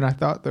than I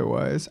thought there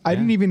was. I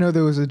didn't even know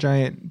there was a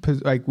giant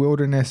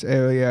wilderness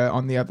area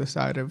on the other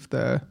side of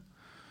the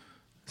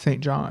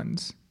St.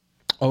 John's.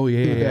 Oh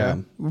yeah.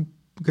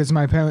 Because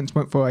my parents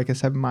went for like a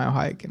 7-mile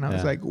hike, and I was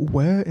Yeah. like,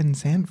 "Where in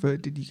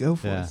Sanford did you go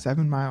for Yeah. a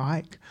 7-mile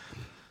hike?"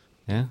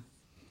 Yeah.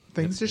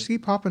 Things just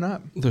keep popping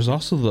up. There's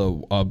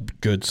also a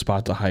good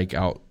spot to hike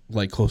out,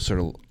 like closer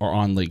to or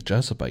on Lake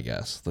Jessup, I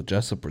guess, the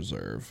Jessup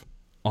Reserve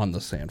on the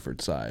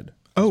Sanford side.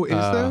 Oh, is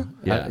there?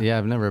 Yeah.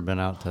 I've never been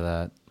out to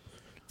that.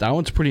 That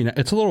one's pretty.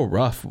 It's a little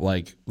rough.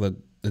 Like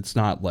it's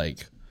not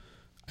like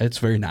it's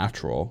very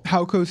natural.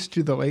 How close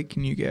to the lake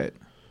can you get?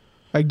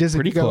 Like, does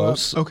Pretty it go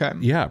close. up? Okay.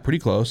 Yeah, pretty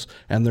close.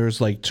 And there's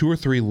like 2 or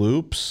 3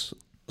 loops.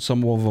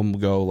 Some of them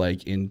go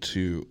like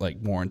into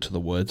like more into the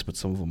woods, but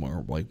some of them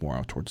are like more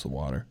out towards the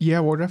water.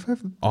 Yeah, we'll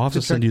definitely I'll have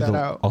to send you check the.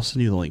 that out. I'll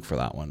send you the link for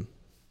that one.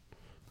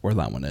 Where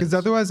that one is. Because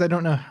otherwise, I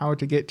don't know how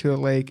to get to a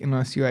lake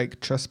unless you like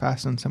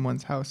trespass on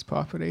someone's house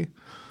property.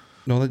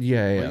 No, Well, you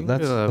can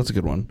that's do a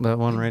good one. That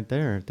one right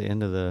there at the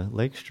end of the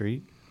Lake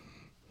Street.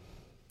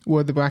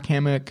 Where the Black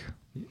Hammock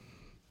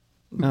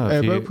No, if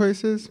airboat you-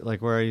 places.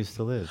 like where I used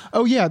to live.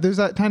 Oh yeah, there's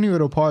that tiny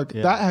little park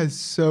Yeah. that has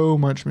so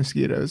much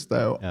mosquitoes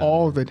though, Yeah.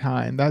 all the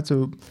time. It's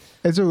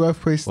a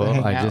rough place to Well,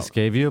 hang I out. just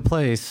gave you a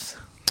place.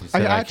 You I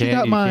said, actually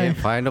got you my- can't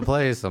find a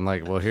place. I'm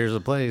like, well, here's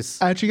a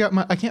place. I actually got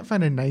I can't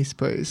find a nice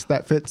place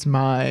that fits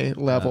my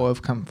level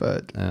of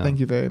comfort. Yeah. Thank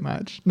you very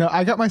much. No,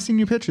 I got my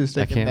senior pictures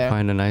I taken can't there.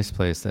 find a nice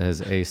place that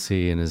has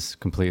AC and is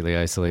completely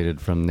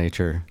isolated from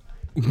nature.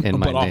 In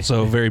my But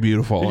also very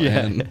beautiful.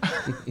 Yeah. And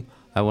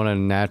I want a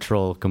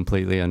natural,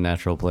 completely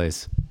unnatural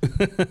place.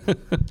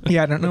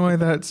 Yeah, I don't know why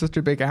that's such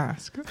a big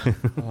ask.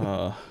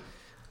 All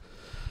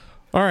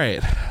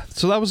right.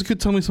 So that was a good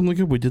Tell Me Something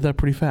Good. We did that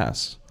pretty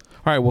fast.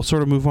 All right, we'll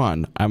sort of move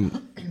on.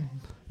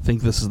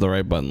 Think this is the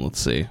right button. Let's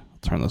see.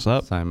 Turn this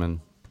up.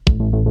 Simon.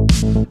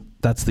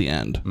 That's the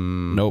end.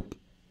 Nope.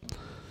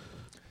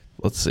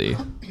 Let's see.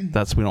 We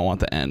don't want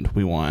the end.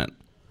 We want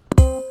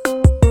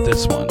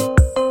this one.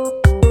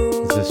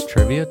 Is this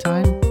trivia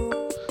time?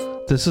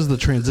 This is the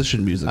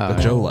transition music that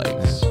Joe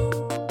likes.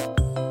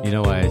 You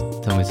know why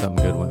Tell Me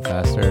Something Good went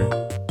faster?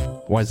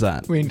 Why's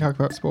that? We didn't talk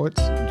about sports.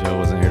 Joe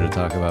wasn't here to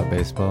talk about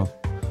baseball.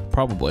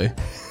 Probably.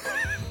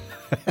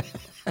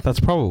 That's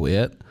probably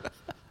it.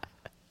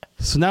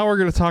 So now we're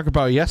going to talk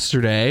about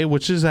yesterday,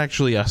 which is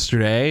actually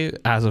yesterday,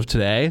 as of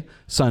today,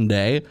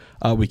 Sunday.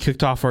 We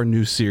kicked off our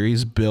new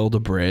series, Build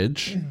a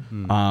Bridge.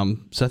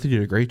 Seth, you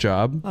did a great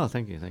job. Oh,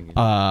 thank you.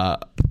 I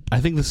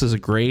think this is a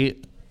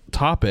great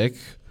topic.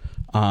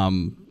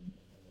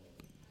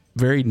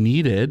 Very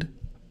needed,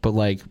 but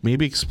like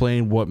maybe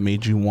explain what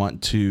made you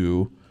want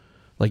to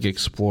like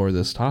explore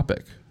this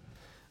topic.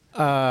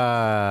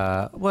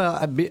 Well,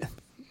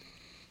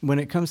 when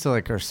it comes to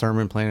like our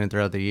sermon planning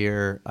throughout the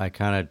year, I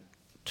kind of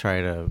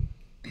try to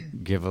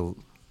give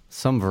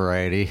some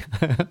variety.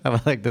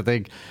 I like to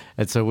think,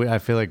 and so I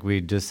feel like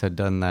we just had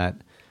done that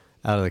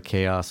out of the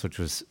chaos, which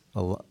was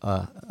a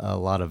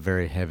lot of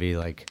very heavy,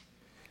 like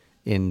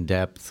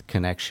in-depth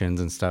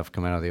connections and stuff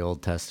coming out of the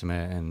Old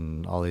Testament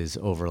and all these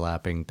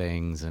overlapping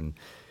things, and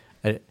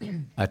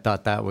I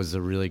thought that was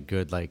a really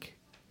good like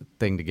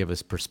thing to give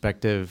us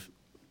perspective.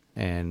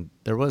 And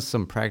there was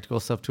some practical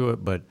stuff to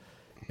it, but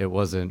it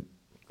wasn't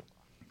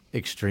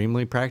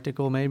extremely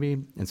practical maybe.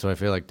 And so I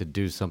feel like to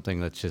do something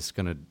that's just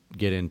going to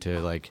get into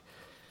like,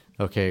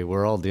 okay,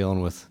 we're all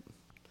dealing with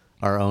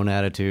our own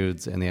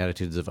attitudes and the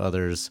attitudes of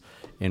others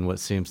in what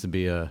seems to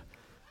be a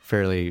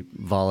fairly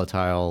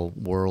volatile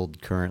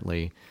world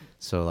currently.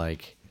 So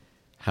like,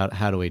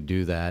 how do we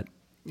do that?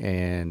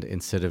 And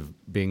instead of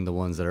being the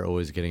ones that are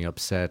always getting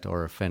upset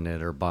or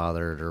offended or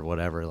bothered or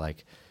whatever,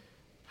 like,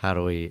 how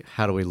do we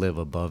live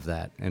above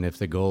that? And if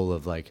the goal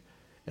of like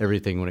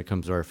everything when it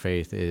comes to our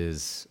faith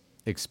is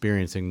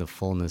experiencing the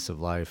fullness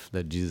of life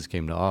that Jesus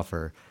came to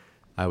offer,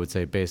 I would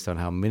say based on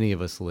how many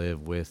of us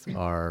live with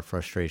our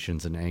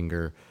frustrations and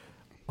anger,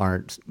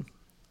 aren't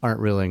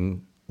really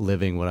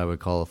living what I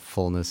would call a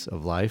fullness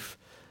of life.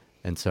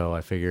 And so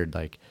I figured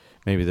like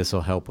maybe this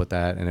will help with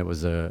that. And it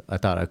was I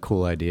thought a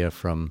cool idea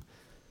from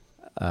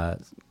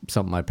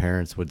something my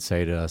parents would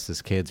say to us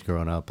as kids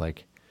growing up,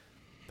 like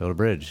build a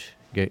bridge,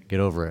 get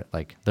over it.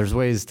 Like there's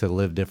ways to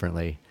live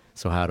differently.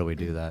 So how do we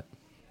do that?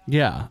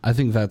 Yeah, I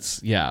think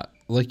that's,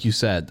 like you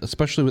said,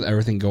 especially with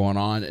everything going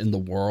on in the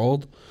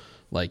world,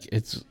 like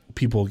it's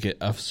people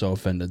get so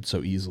offended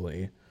so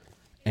easily.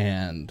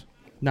 And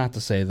not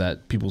to say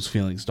that people's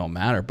feelings don't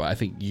matter, but I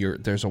think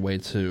there's a way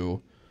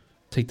to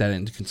take that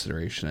into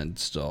consideration and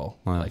still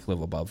like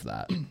live above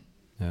that.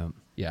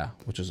 Yeah,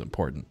 which is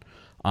important.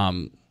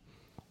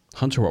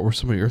 Hunter, what were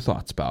some of your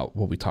thoughts about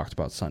what we talked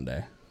about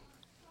Sunday?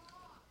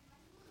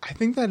 I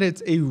think that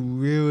it's a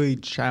really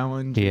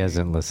challenging. He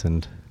hasn't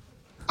listened.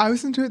 I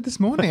listened to it this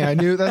morning.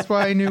 That's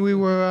why I knew we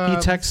were. He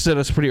texted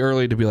us pretty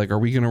early to be like, "Are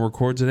we going to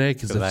record today?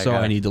 Because if so,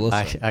 I need to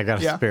listen." I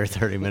got a spare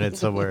 30 minutes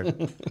somewhere.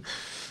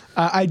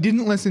 I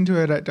didn't listen to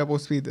it at double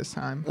speed this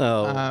time.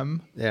 Oh,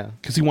 yeah.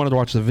 Because he wanted to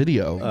watch the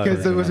video.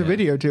 Because there was a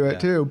video to it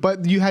too,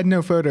 but you had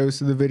no photos,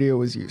 so the video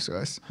was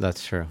useless.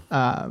 That's true.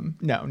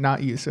 No,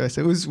 not useless.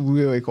 It was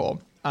really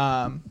cool.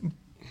 But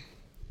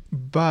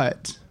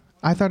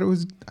I thought it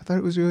was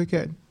really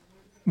good.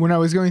 When I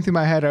was going through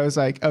my head, I was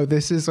like, "Oh,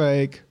 this is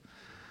like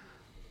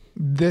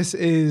the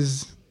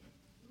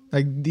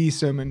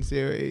sermon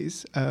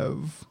series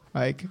of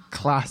like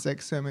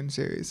classic sermon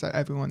series that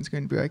everyone's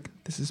going to be like,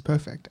 this is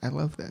perfect. I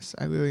love this.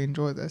 I really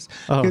enjoy this."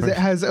 Because it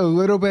has a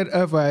little bit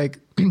of like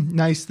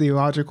nice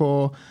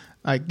theological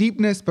like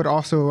deepness, but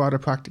also a lot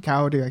of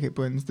practicality. Like it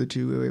blends the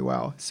two really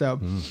well. So,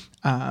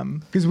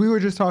 because we were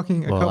just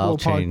talking I'll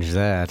change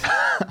that.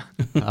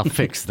 I'll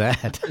fix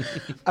that.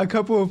 A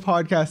couple of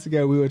podcasts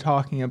ago, we were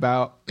talking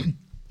about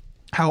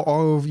how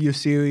all of your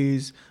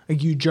series,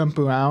 like you jump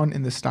around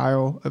in the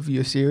style of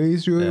your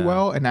series really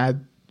well and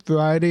add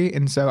variety.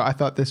 And so I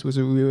thought this was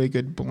a really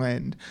good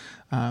blend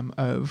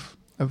of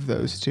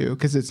those two,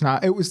 because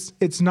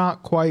it's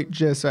not quite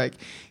just like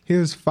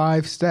here's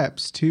 5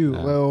 steps to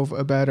live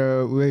a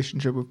better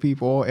relationship with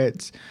people.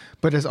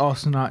 But it's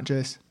also not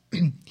just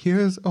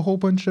here's a whole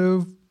bunch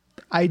of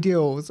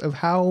ideals of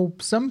how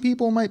some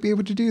people might be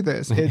able to do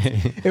this.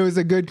 It was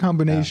a good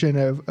combination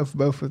of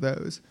both of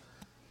those.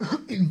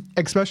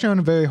 Especially on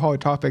a very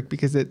hard topic,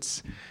 because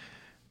it's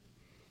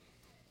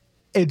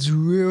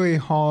really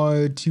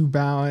hard to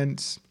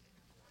balance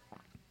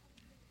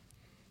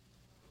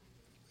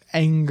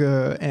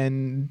anger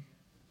and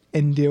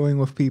dealing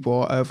with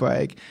people of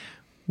like,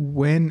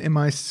 when am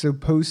I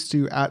supposed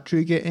to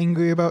actually get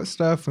angry about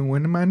stuff, and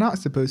when am I not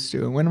supposed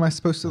to, and when am I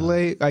supposed to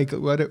let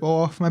it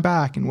roll off my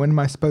back, and when am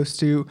I supposed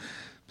to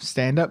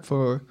stand up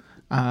for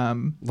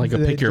Like a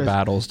that pick your just-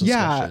 battles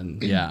discussion.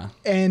 Yeah.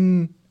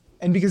 and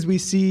because we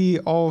see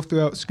all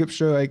throughout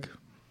scripture like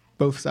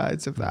both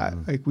sides of that.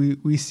 Like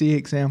we see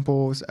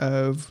examples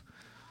of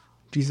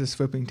Jesus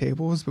flipping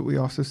tables, but we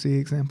also see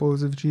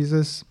examples of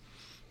Jesus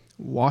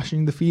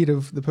washing the feet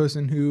of the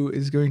person who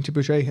is going to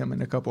betray him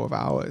in a couple of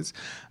hours.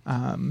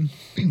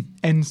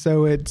 And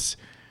so it's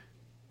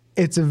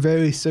a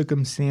very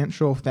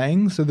circumstantial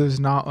thing. So there's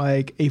not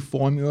like a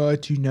formula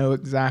to know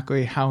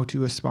exactly how to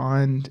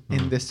respond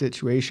in this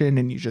situation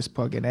and you just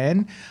plug it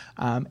in.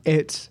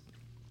 It's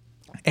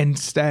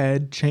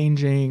instead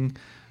changing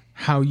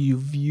how you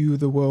view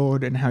the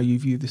world and how you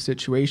view the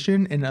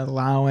situation and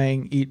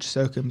allowing each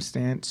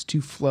circumstance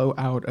to flow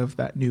out of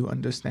that new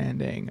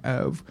understanding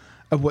of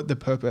what the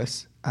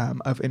purpose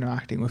of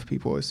interacting with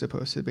people is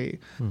supposed to be.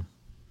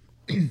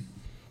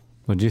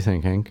 What do you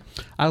think, Hank?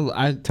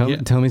 I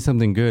Tell me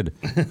something good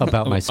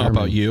about my sermon.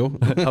 About you.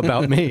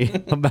 About me.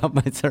 About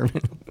my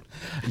sermon.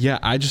 Yeah,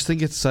 I just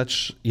think it's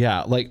such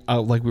like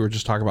we were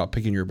just talking about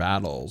picking your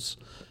battles.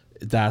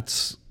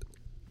 That's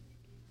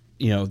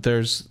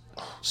there's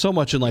so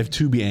much in life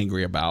to be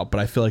angry about, but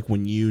I feel like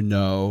when you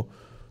know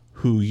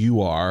who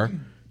you are,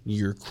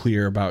 you're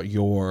clear about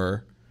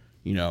your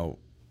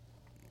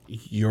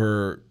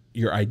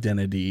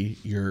identity,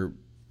 your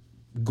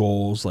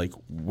goals, like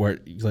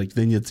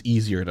then it's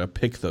easier to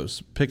pick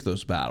those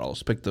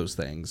battles, pick those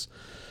things,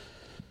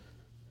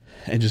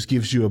 and just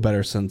gives you a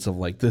better sense of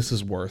like this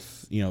is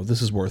worth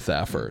the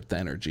effort, the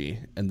energy,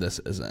 and this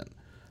isn't.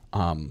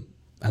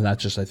 And that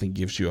just I think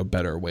gives you a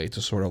better way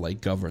to sort of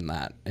like govern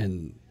that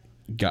and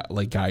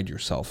guide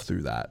yourself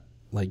through that.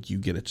 Like you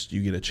get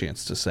a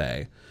chance to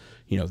say,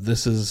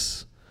 this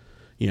is,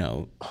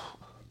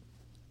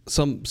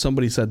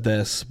 somebody said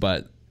this,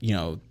 but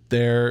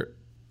they're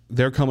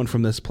coming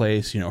from this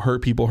place,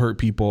 hurt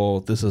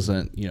people. This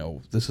isn't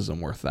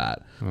worth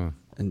that.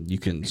 And you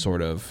can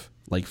sort of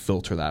like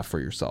filter that for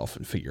yourself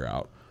and figure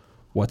out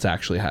what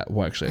actually has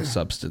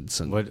substance.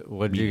 And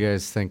what do you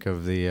guys think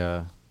of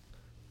the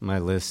my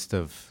list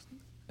of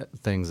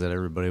things that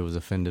everybody was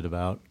offended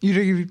about? You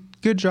did a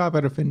good job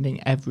at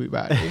offending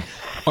everybody.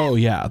 Oh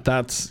yeah,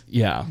 that's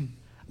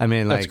I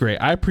mean, that's like, great.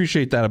 I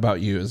appreciate that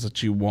about you, is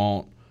that you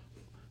won't,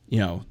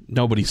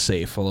 nobody's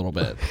safe a little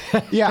bit.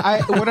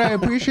 Yeah, what I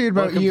appreciate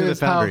about welcome you to the is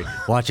how Foundry.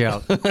 Watch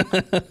out.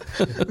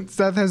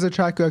 Seth has a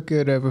track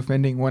record of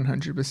offending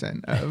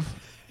 100%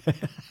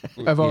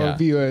 of our Yeah.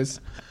 viewers.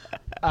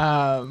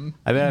 I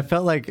mean, I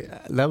felt like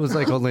that was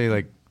like only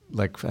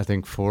like I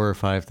think 4 or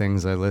 5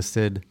 things I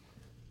listed,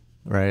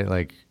 right?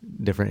 Like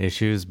different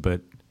issues,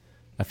 but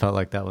I felt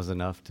like that was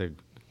enough to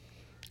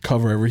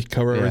cover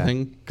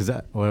everything. Because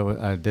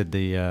I did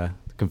the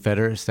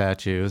Confederate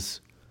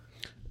statues.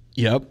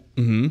 Yep.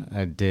 Mm-hmm.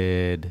 I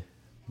did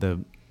the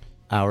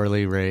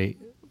hourly rate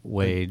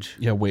wage.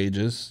 Yeah,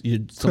 wages.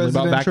 You something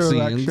about Presidential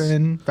vaccines.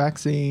 election,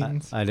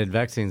 vaccines. I did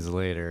vaccines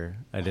later.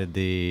 I did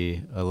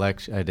the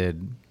election. I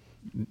did,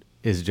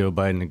 is Joe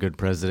Biden a good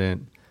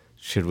president?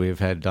 Should we have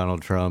had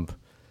Donald Trump?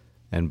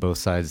 And both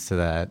sides to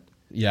that.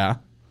 Yeah.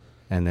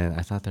 And then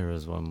I thought there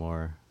was one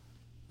more.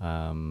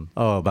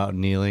 About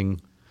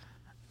kneeling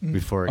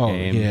before a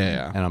game.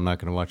 Yeah. And I'm not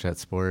going to watch that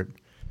sport.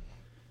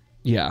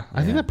 Yeah.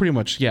 I think that pretty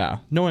much,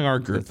 knowing our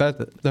group,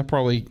 that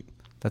probably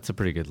That's a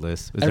pretty good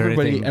list. Is there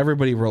anything,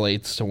 everybody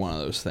relates to one of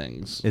those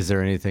things. is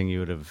there anything you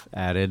would have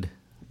added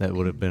that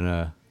would have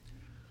been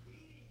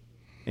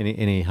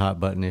any hot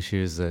button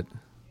issues that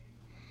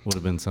would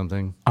have been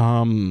something?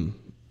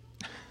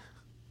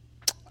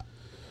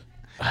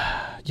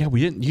 Yeah,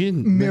 we didn't. You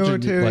didn't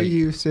Military mention,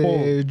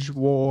 usage,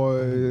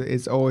 war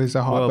is always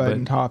a hot Well,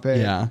 button but- topic.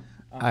 Yeah.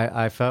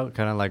 I felt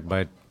kind of like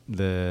by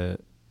the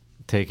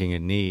taking a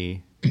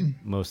knee,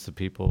 most of the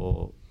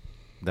people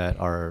that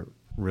are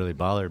really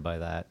bothered by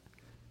that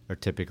are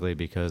typically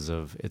because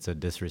of it's a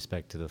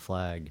disrespect to the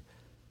flag,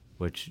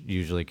 which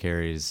usually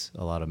carries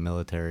a lot of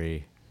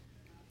military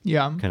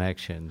Yeah.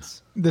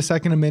 connections. The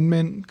Second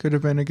Amendment could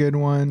have been a good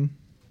one.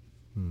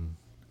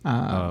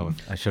 I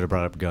should have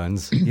brought up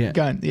guns. Yeah.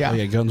 Gun, yeah. Oh,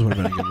 yeah, guns would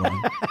have been a good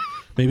one.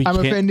 Maybe I'm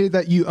can't- offended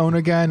that you own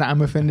a gun.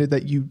 I'm offended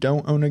that you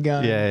don't own a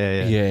gun.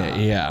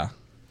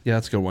 Yeah,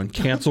 that's a good one.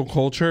 Cancel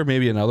culture,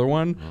 maybe another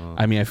one.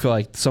 I mean, I feel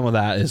like some of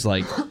that is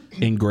like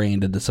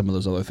ingrained into some of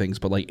those other things,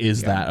 but like,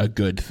 is that a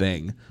good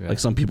thing? Yeah. Like,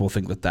 some people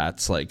think that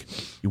that's like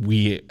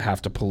we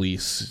have to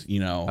police.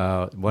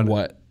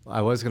 What?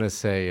 I was gonna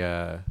say,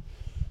 I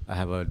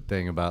have a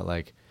thing about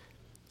like,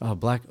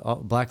 Black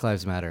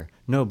Lives Matter.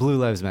 No, Blue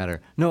Lives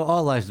Matter. No,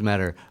 all lives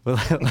matter.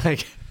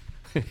 Like,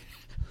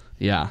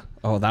 Yeah.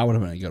 Oh, that would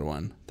have been a good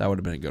one. That would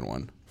have been a good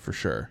one for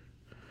sure.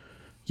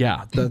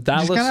 Yeah, that You list.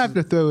 just kind of have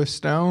to throw a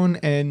stone,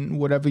 and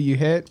whatever you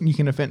hit, you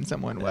can offend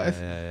someone with.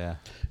 yeah.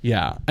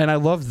 Yeah, and I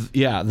love.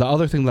 The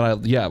other thing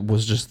that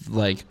was just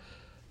like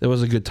there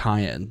was a good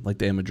tie-in, like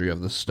the imagery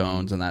of the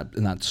stones and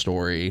that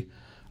story.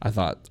 I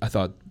thought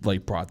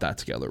like brought that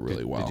together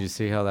really well. Did you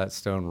see how that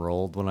stone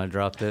rolled when I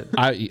dropped it?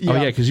 Oh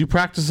yeah, because you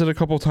practiced it a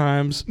couple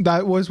times.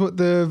 That was what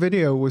the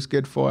video was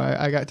good for.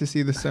 I got to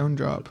see the stone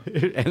drop.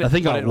 And I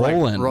think when got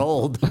rolling.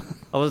 rolled.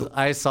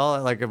 I saw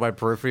it like in my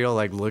peripheral,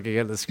 like looking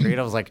at the screen.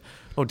 I was like,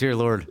 oh dear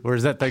Lord,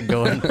 where's that thing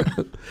going?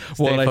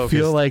 Well, and I feel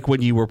focused. like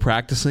when you were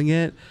practicing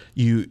it,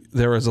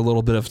 there was a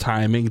little bit of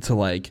timing to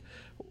like,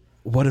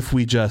 what if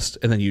we just,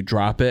 and then you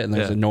drop it and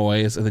there's Yeah. a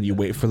noise and then you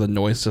wait for the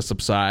noise to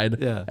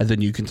subside Yeah. and then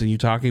you continue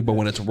talking. But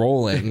when it's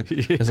rolling,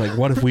 it's like,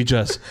 what if we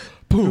just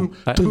boom?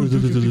 Hold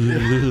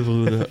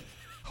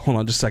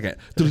on just a second.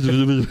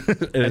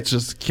 And it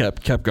just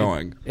kept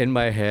going. In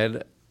my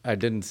head, I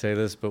didn't say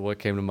this, but what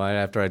came to mind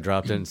after I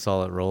dropped it and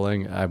saw it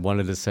rolling, I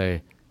wanted to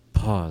say,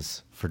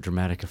 pause for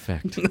dramatic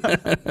effect.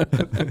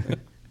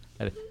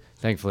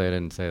 Thankfully, I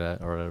didn't say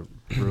that or I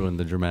ruined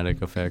the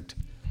dramatic effect.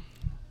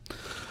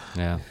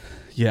 Yeah.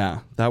 Yeah,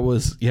 that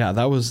was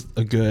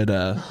a good.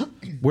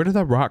 Where did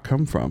that rock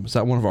come from? Is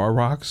that one of our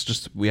rocks?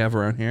 Just we have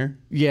around here.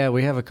 Yeah,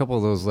 we have a couple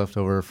of those left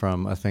over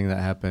from a thing that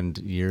happened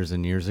years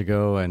and years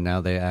ago, and now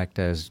they act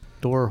as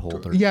door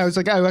holders. Yeah, I was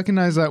like, I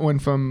recognize that one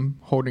from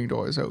holding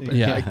doors open.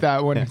 Yeah. Like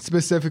that one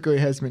specifically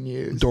has been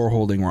used. Door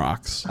holding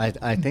rocks.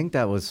 I think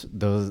that was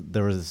those.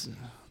 There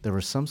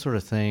was some sort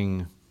of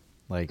thing,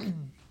 like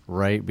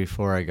right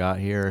before I got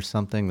here or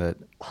something that,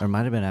 or it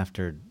might have been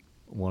after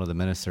one of the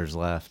ministers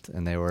left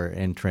and they were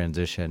in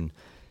transition,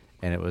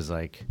 and it was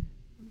like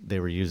they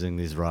were using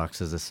these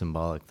rocks as a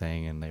symbolic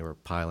thing, and they were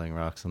piling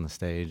rocks on the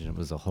stage, and it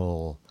was a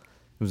whole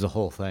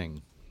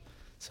thing.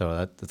 So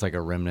that's like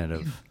a remnant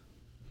of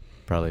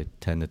probably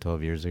 10 to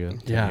 12 years ago.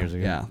 10 years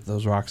ago. Yeah.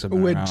 Those rocks have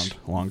been Which, around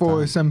a long for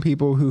time. some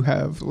people who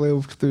have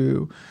lived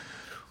through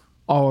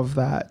all of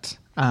that,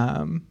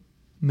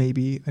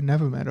 maybe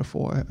another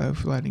metaphor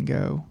of letting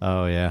go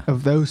Oh yeah.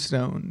 of those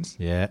stones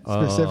Yeah.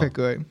 Oh,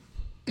 specifically.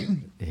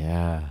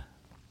 yeah.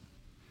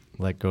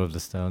 Let go of the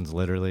stones,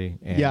 literally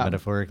and Yeah.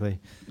 metaphorically.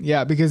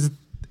 Yeah, because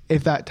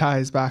if that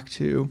ties back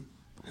to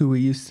who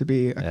we used to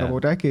be a Yeah. couple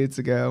decades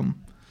ago,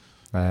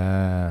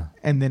 Ah.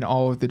 and then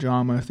all of the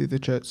drama through the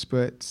church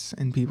splits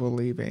and people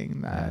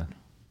leaving, that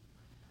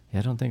Yeah,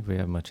 I don't think we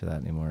have much of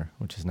that anymore,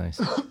 which is nice.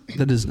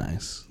 That is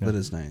nice. Yeah. That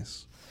is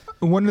nice.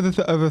 one of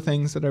the other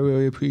things that I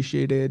really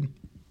appreciated,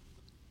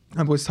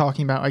 I was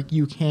talking about, like,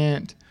 you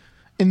can't,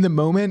 in the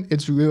moment,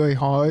 it's really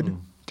hard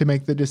to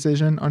make the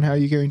decision on how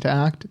you're going to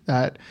act,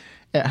 that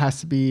it has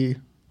to be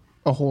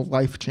a whole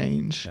life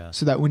change. Yeah.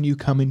 So that when you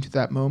come into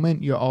that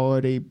moment, you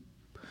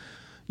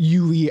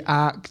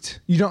react.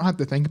 You don't have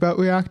to think about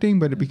reacting,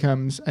 but it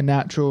becomes a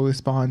natural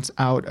response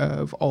out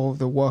of all of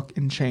the work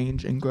and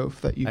change and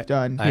growth that you've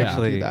done. I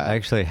through that.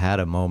 actually had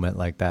a moment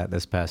like that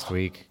this past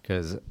week,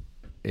 because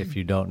if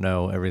you don't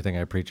know, everything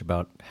I preach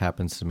about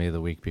happens to me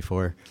the week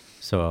before.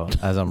 So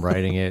as I'm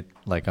writing it,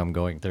 like I'm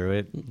going through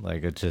it,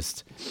 like it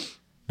just,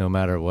 no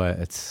matter what,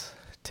 it's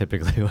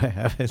typically what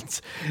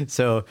happens.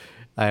 So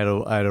I had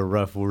a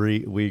rough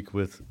week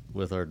with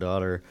our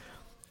daughter,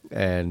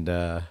 and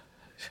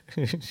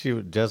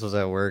Jess was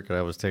at work and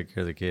I was taking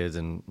care of the kids,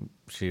 and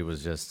she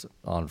was just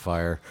on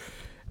fire,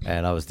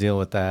 and I was dealing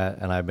with that,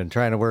 and I've been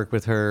trying to work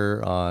with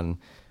her on,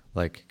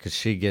 like, because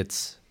she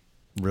gets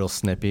real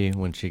snippy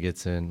when she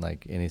gets in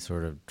like any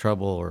sort of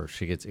trouble, or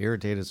she gets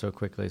irritated so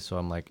quickly. So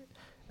I'm like,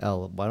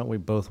 Elle, why don't we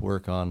both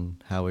work on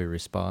how we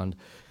respond?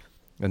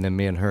 And then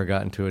me and her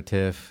got into a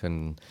tiff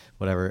and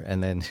whatever,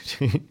 and then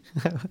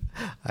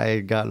I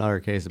had gotten on her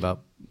case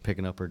about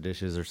picking up her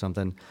dishes or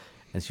something,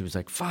 and she was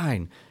like,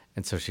 fine.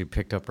 And so she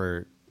picked up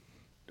her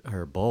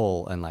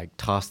bowl and like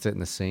tossed it in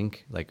the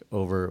sink, like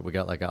over, we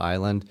got like an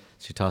island.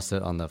 She tossed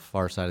it on the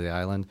far side of the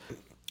island,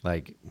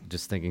 like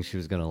just thinking she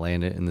was going to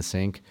land it in the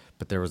sink.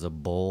 But there was a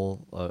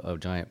bowl, a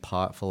giant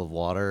pot full of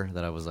water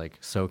that I was like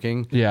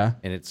soaking. Yeah.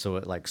 And it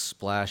like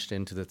splashed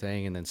into the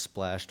thing and then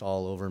splashed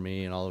all over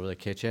me and all over the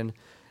kitchen.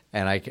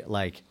 And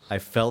I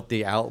felt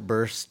the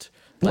outburst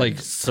like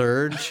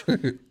surge,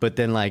 but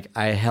then like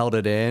I held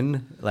it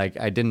in, like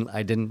I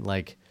didn't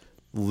like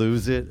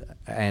lose it,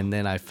 and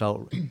then I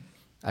felt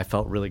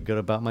really good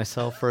about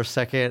myself for a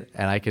second,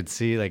 and I could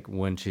see like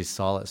when she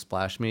saw it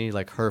splash me,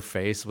 like her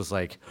face was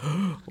like,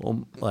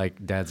 oh,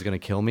 like Dad's gonna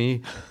kill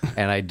me,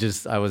 and I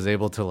was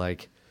able to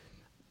like,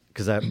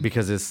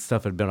 because this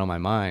stuff had been on my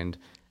mind,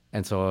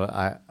 and so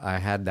I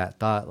had that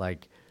thought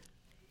like,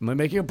 am I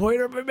making a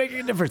point or am I making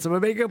a difference? Am I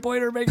making a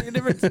point or am I making a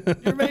difference?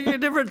 You're making a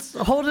difference.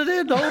 Hold it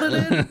in.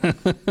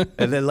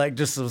 And then like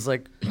just was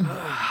like,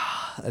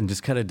 and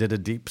just kind of did a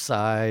deep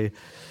sigh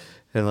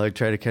and like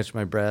tried to catch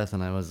my breath.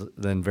 And I was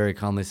then very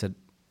calmly said,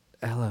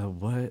 Ella,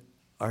 what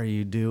are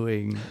you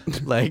doing?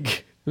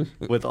 Like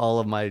with all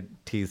of my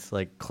teeth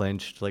like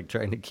clenched, like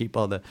trying to keep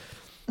all the,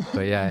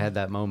 but yeah, I had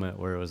that moment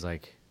where it was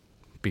like,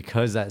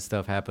 because that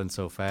stuff happened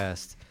so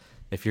fast,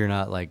 if you're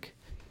not like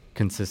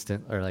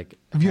consistent or like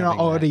If you're not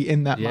having already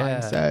in that yeah,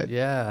 mindset.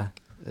 yeah,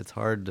 it's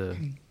hard to.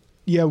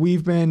 Yeah,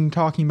 we've been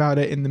talking about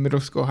it in the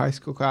middle school, high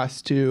school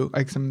class too.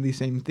 Like some of these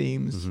same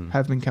themes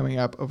have been coming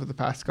up over the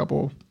past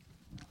couple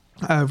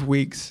of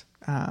weeks.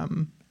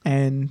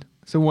 And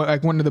so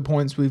one of the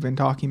points we've been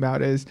talking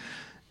about is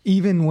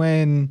even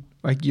when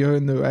like you're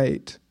in the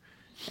right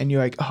and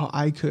you're like, oh,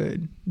 I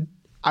could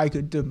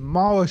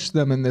demolish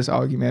them in this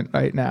argument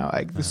right now.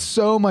 Like there's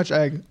so much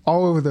egg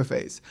all over the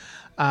face.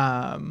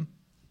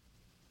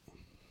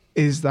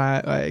 is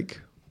that like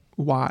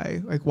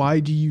why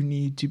do you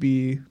need to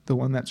be the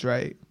one that's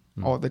right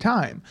all the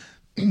time?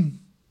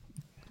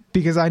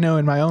 Because I know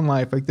in my own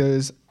life, like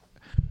there's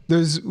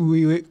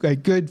really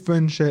like good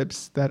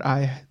friendships that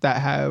I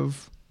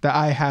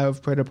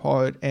have put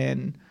apart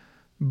and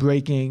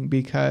breaking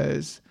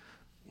because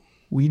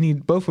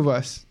both of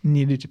us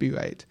needed to be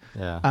right.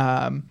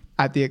 Yeah.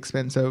 At the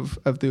expense of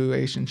the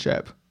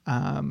relationship.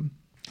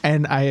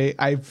 And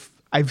I've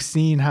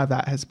seen how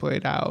that has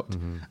played out,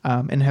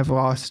 and have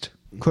lost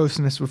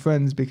closeness with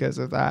friends because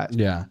of that.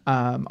 Yeah.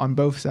 On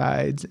both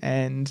sides.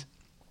 And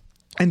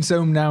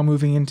so now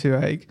moving into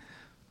like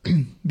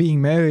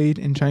being married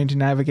and trying to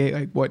navigate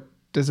like what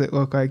does it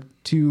look like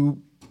to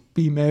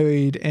be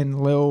married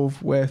and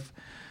live with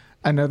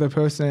another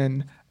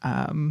person,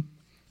 and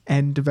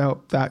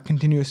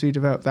continuously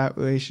develop that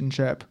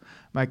relationship.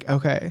 Like,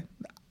 okay,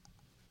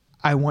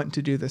 I want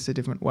to do this a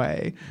different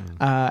way.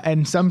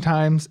 And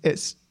sometimes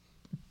it's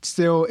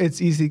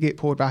easy to get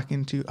pulled back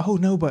into, oh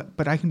no,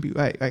 but I can be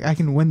right. Like I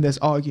can win this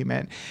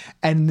argument,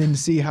 and then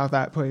see how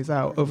that plays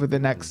out over the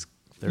next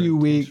few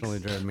weeks.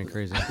 Driving me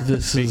crazy.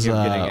 This is Speaking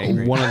of getting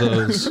angry. one of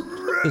those.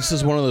 This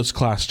is one of those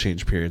class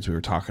change periods we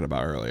were talking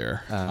about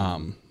earlier.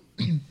 Go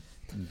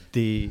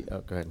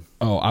ahead.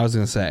 Oh, I was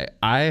gonna say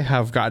I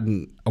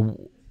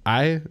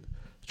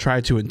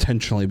try to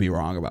intentionally be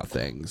wrong about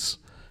things,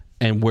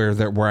 and where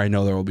I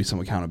know there will be some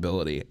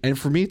accountability. And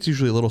for me, it's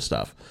usually little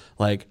stuff.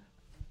 Like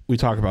we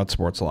talk about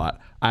sports a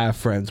lot. I have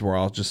friends where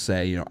I'll just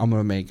say, I'm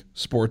gonna make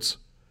sports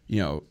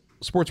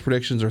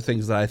predictions or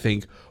things that I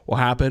think will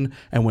happen,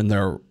 and when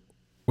they're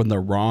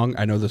wrong,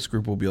 I know this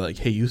group will be like,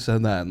 "Hey, you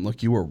said that, and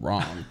look, you were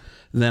wrong."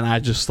 Then I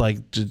just like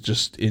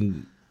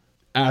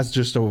as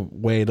just a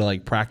way to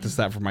like practice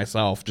that for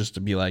myself, just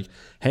to be like,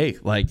 "Hey,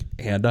 like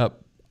hand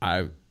up,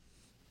 I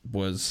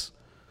was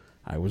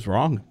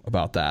wrong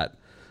about that."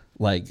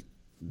 Like,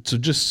 so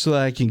just so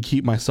that I can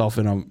keep myself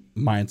in a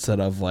mindset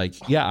of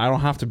like, yeah, I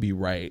don't have to be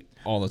right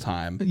all the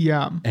time.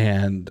 Yeah.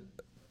 And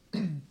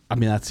I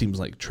mean, that seems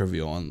like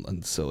trivial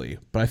and silly,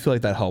 but I feel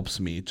like that helps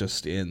me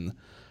just in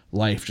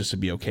life, just to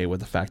be okay with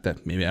the fact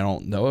that maybe I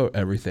don't know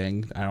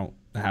everything. I don't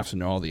have to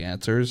know all the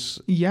answers.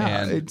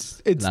 Yeah, and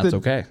it's that's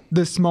okay.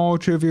 The small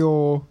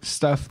trivial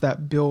stuff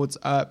that builds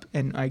up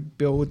and like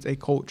builds a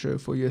culture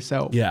for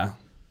yourself. Yeah.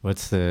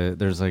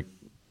 There's like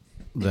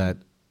that,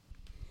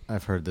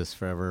 I've heard this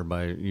forever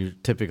by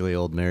typically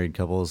old married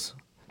couples,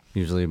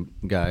 usually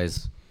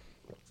guys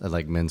at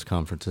like men's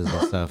conferences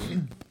and stuff.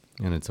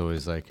 And it's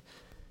always like,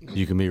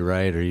 you can be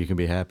right or you can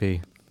be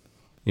happy.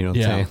 You know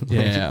what I'm saying?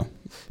 Yeah.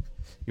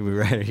 You can be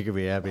right or you can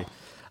be happy.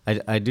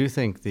 I do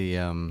think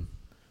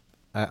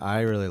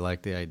I really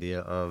like the idea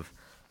of,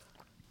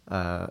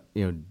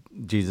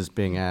 Jesus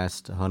being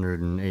asked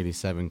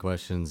 187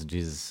 questions,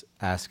 Jesus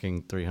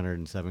asking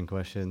 307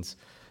 questions,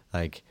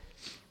 like,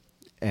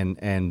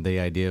 and the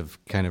idea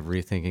of kind of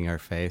rethinking our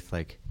faith,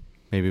 like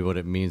maybe what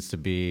it means to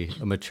be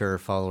a mature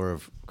follower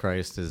of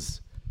Christ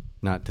is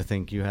not to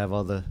think you have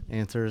all the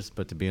answers,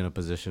 but to be in a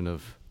position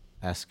of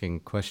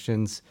asking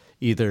questions,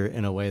 either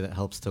in a way that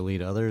helps to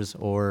lead others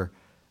or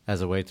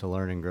as a way to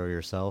learn and grow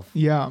yourself.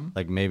 Yeah.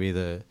 Like maybe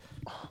the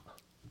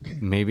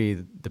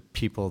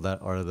people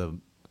that are the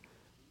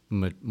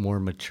more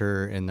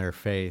mature in their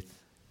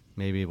faith,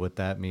 maybe what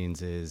that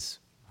means is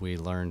we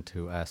learn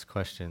to ask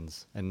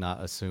questions and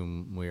not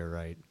assume we are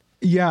right.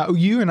 Yeah,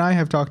 you and I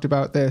have talked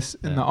about this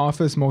in the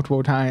office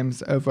multiple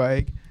times of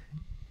like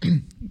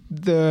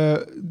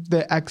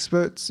the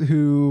experts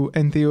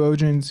and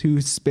theologians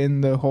who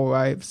spend their whole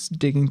lives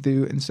digging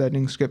through and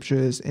studying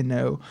scriptures and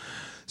know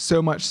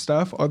so much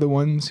stuff are the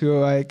ones who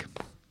are like,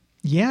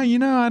 yeah,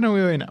 I don't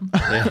really know.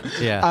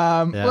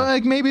 Well,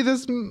 like maybe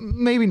this,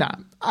 maybe not.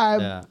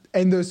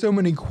 And there's so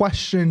many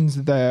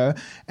questions there.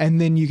 And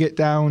then you get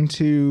down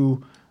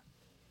to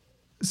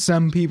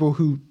some people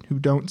who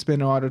don't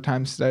spend a lot of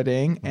time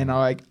studying and are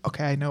like,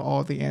 okay, I know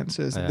all the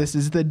answers. Yeah. This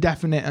is the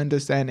definite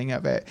understanding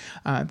of it.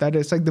 That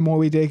it's like the more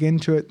we dig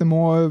into it, the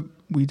more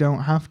we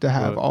don't have to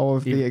have all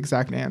of the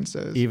exact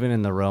answers. Even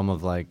in the realm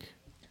of like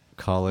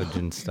college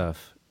and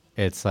stuff,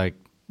 it's like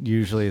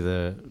usually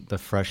the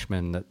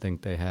freshmen that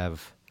think they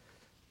have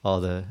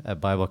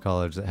at Bible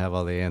college that have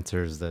all the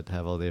answers, that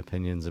have all the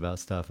opinions about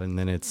stuff. And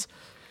then it's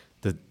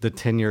the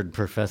tenured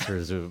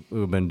professors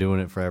who've been doing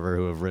it forever,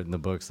 who have written the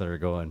books that are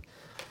going,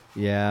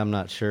 yeah, I'm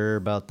not sure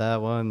about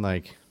that one.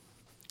 Like,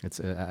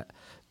 it's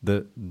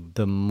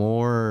the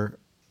more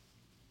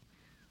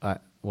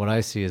what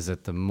I see is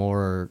that the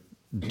more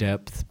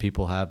depth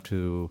people have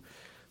to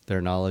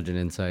their knowledge and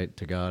insight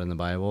to God and the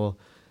Bible,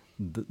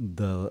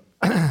 the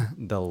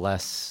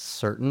less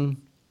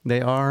certain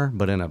they are,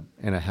 but in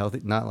a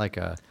healthy, not like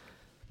a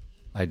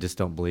I just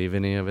don't believe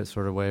any of it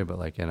sort of way, but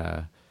like in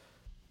a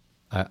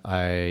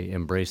I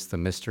embrace the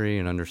mystery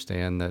and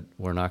understand that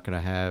we're not going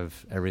to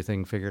have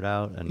everything figured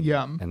out,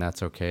 and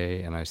that's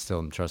okay. And I still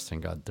am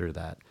trusting God through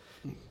that.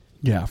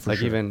 Yeah, for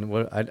sure.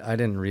 Even I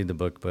didn't read the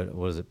book, but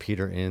what is it?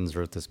 Peter Enns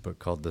wrote this book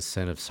called The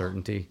Sin of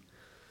Certainty,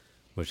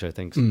 which I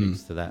think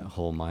speaks to that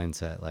whole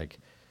mindset. Like,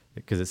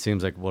 because it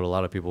seems like what a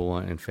lot of people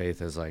want in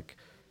faith is like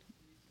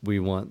we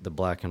want the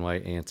black and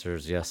white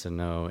answers, yes and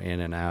no,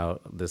 in and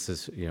out. This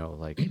is,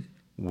 like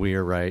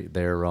we're right,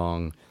 they're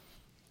wrong.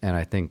 And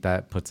I think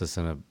that puts us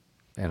in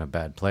a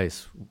bad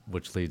place,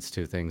 which leads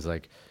to things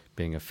like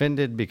being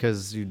offended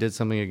because you did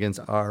something against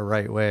our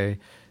right way,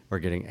 or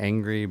getting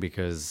angry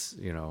because,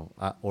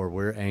 or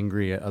we're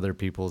angry at other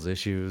people's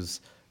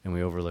issues and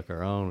we overlook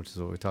our own, which is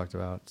what we talked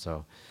about.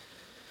 So,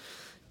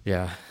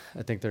 yeah,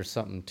 I think there's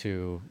something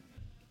to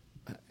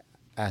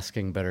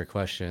asking better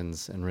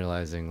questions and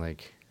realizing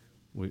like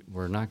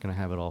we're not going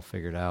to have it all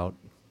figured out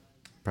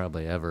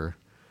probably ever,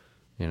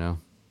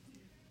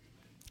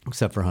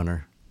 except for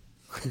Hunter.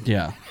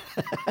 Yeah.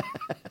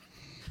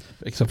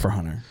 Except for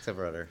Hunter. Except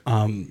for Hunter.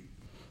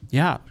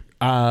 Yeah.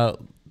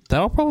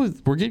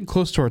 We're getting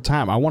close to our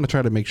time. I want to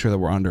try to make sure that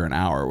we're under an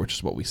hour, which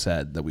is what we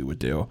said that we would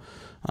do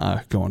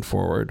going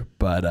forward.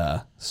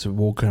 But so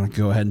we'll kind of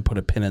go ahead and put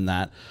a pin in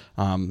that.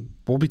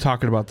 We'll be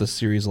talking about this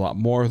series a lot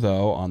more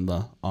though on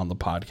the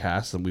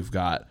podcast, and we've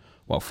got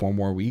 4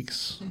 more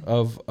weeks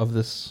of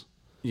this.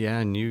 Yeah,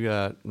 and you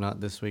got not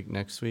this week,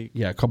 next week.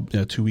 Yeah,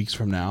 2 weeks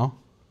from now,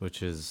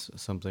 which is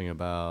something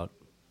about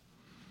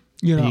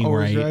you're not being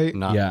always right.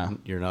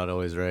 You're not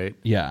always right.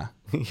 Yeah.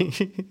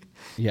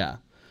 Yeah.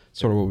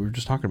 Sort of what we were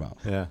just talking about.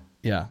 Yeah.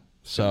 Yeah.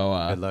 So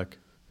good luck.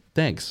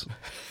 Thanks.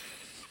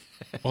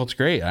 Well, it's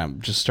great. I'm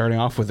just starting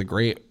off with a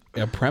great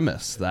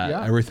premise that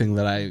everything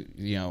that I,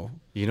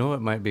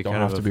 what might be don't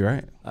kind have of to be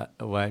right.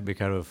 Might be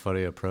kind of a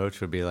funny approach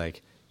would be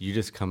like you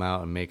just come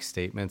out and make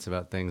statements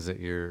about things that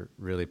you're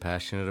really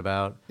passionate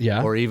about.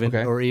 Yeah. Or even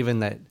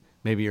that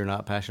maybe you're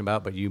not passionate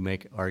about, but you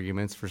make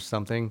arguments for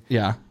something.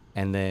 Yeah.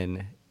 And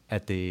then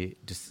at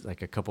just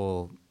like a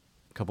couple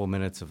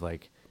minutes of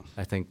like,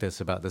 I think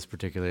this about this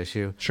particular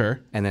issue. Sure.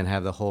 And then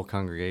have the whole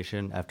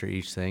congregation after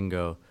each thing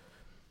go,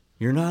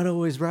 "You're not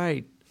always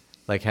right."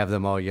 Like have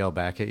them all yell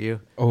back at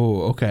you.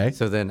 Oh, okay.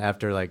 So then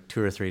after like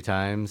 2 or 3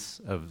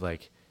 times of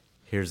like,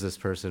 here's this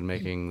person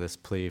making this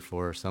plea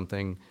for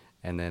something,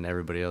 and then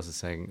everybody else is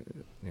saying,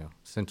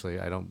 essentially,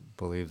 I don't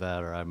believe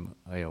that, or I'm,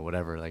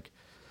 whatever. Like,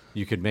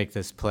 you could make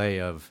this play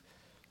of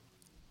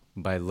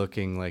by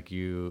looking like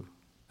you.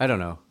 I don't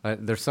know.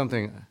 There's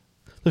something.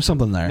 There's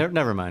something there.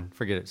 Never mind.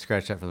 Forget it.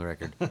 Scratch that from the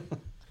record.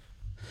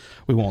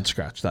 We won't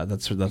scratch that.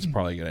 That's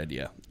probably a good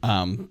idea.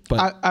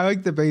 But I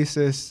like the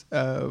basis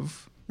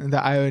of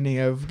the irony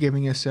of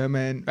giving a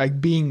sermon, like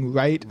being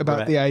right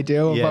about the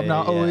ideal, but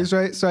not always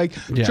right. So like,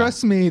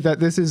 trust me that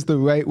this is the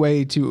right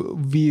way to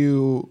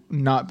view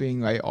not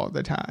being right all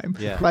the time.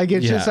 Yeah. Like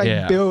it's just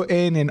like built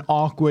in an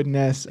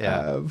awkwardness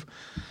of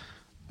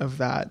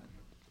that.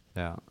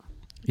 Yeah.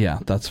 Yeah,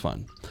 that's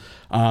fun.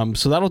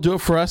 So that'll do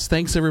it for us.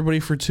 Thanks everybody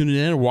for tuning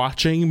in,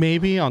 watching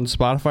maybe on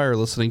Spotify or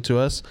listening to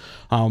us.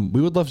 We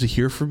would love to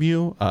hear from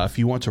you. If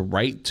you want to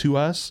write to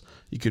us,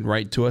 you can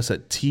write to us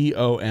at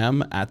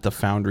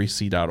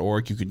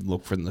tom@thefoundryc.org. You can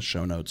look for in the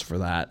show notes for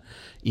that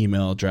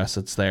email address.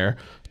 It's there.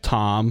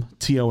 Tom,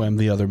 TOM,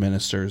 the other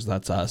ministers.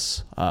 That's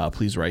us.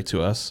 Please write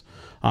to us.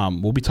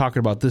 We'll be talking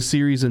about this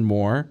series and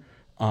more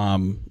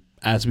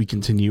as we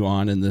continue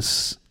on in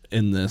this.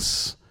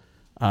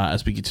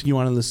 As we continue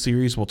on in this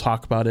series, we'll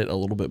talk about it a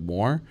little bit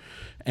more,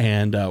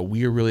 and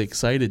we are really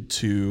excited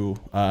to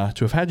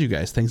have had you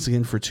guys. Thanks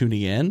again for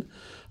tuning in.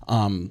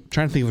 Trying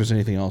to think if there's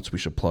anything else we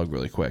should plug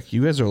really quick.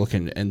 You guys are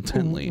looking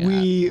intently.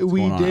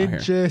 We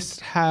did just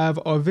have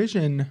our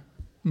vision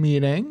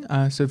meeting,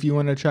 so if you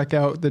want to check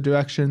out the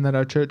direction that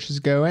our church is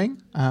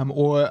going,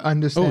 or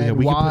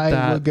understand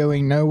why we're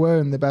going nowhere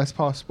in the best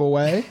possible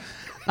way,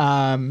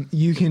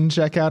 you can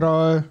check out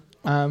our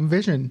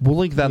vision. We'll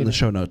link that in the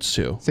show notes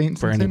too,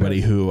 for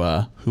anybody who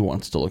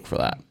wants to look for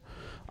that.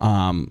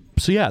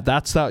 So yeah,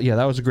 that's that. Yeah,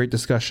 that was a great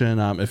discussion.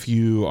 If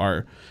you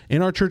are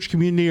in our church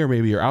community, or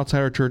maybe you're outside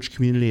our church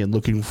community and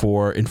looking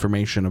for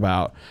information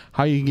about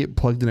how you can get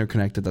plugged in or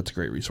connected, that's a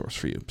great resource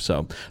for you.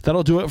 So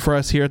that'll do it for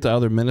us here at the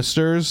Other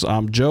Ministers.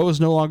 Joe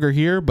is no longer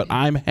here, but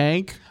I'm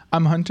Hank.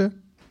 I'm Hunter.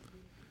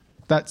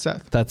 That's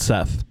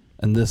Seth.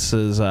 And this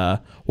is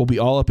we'll be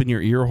all up in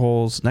your ear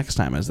holes next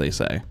time, as they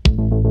say.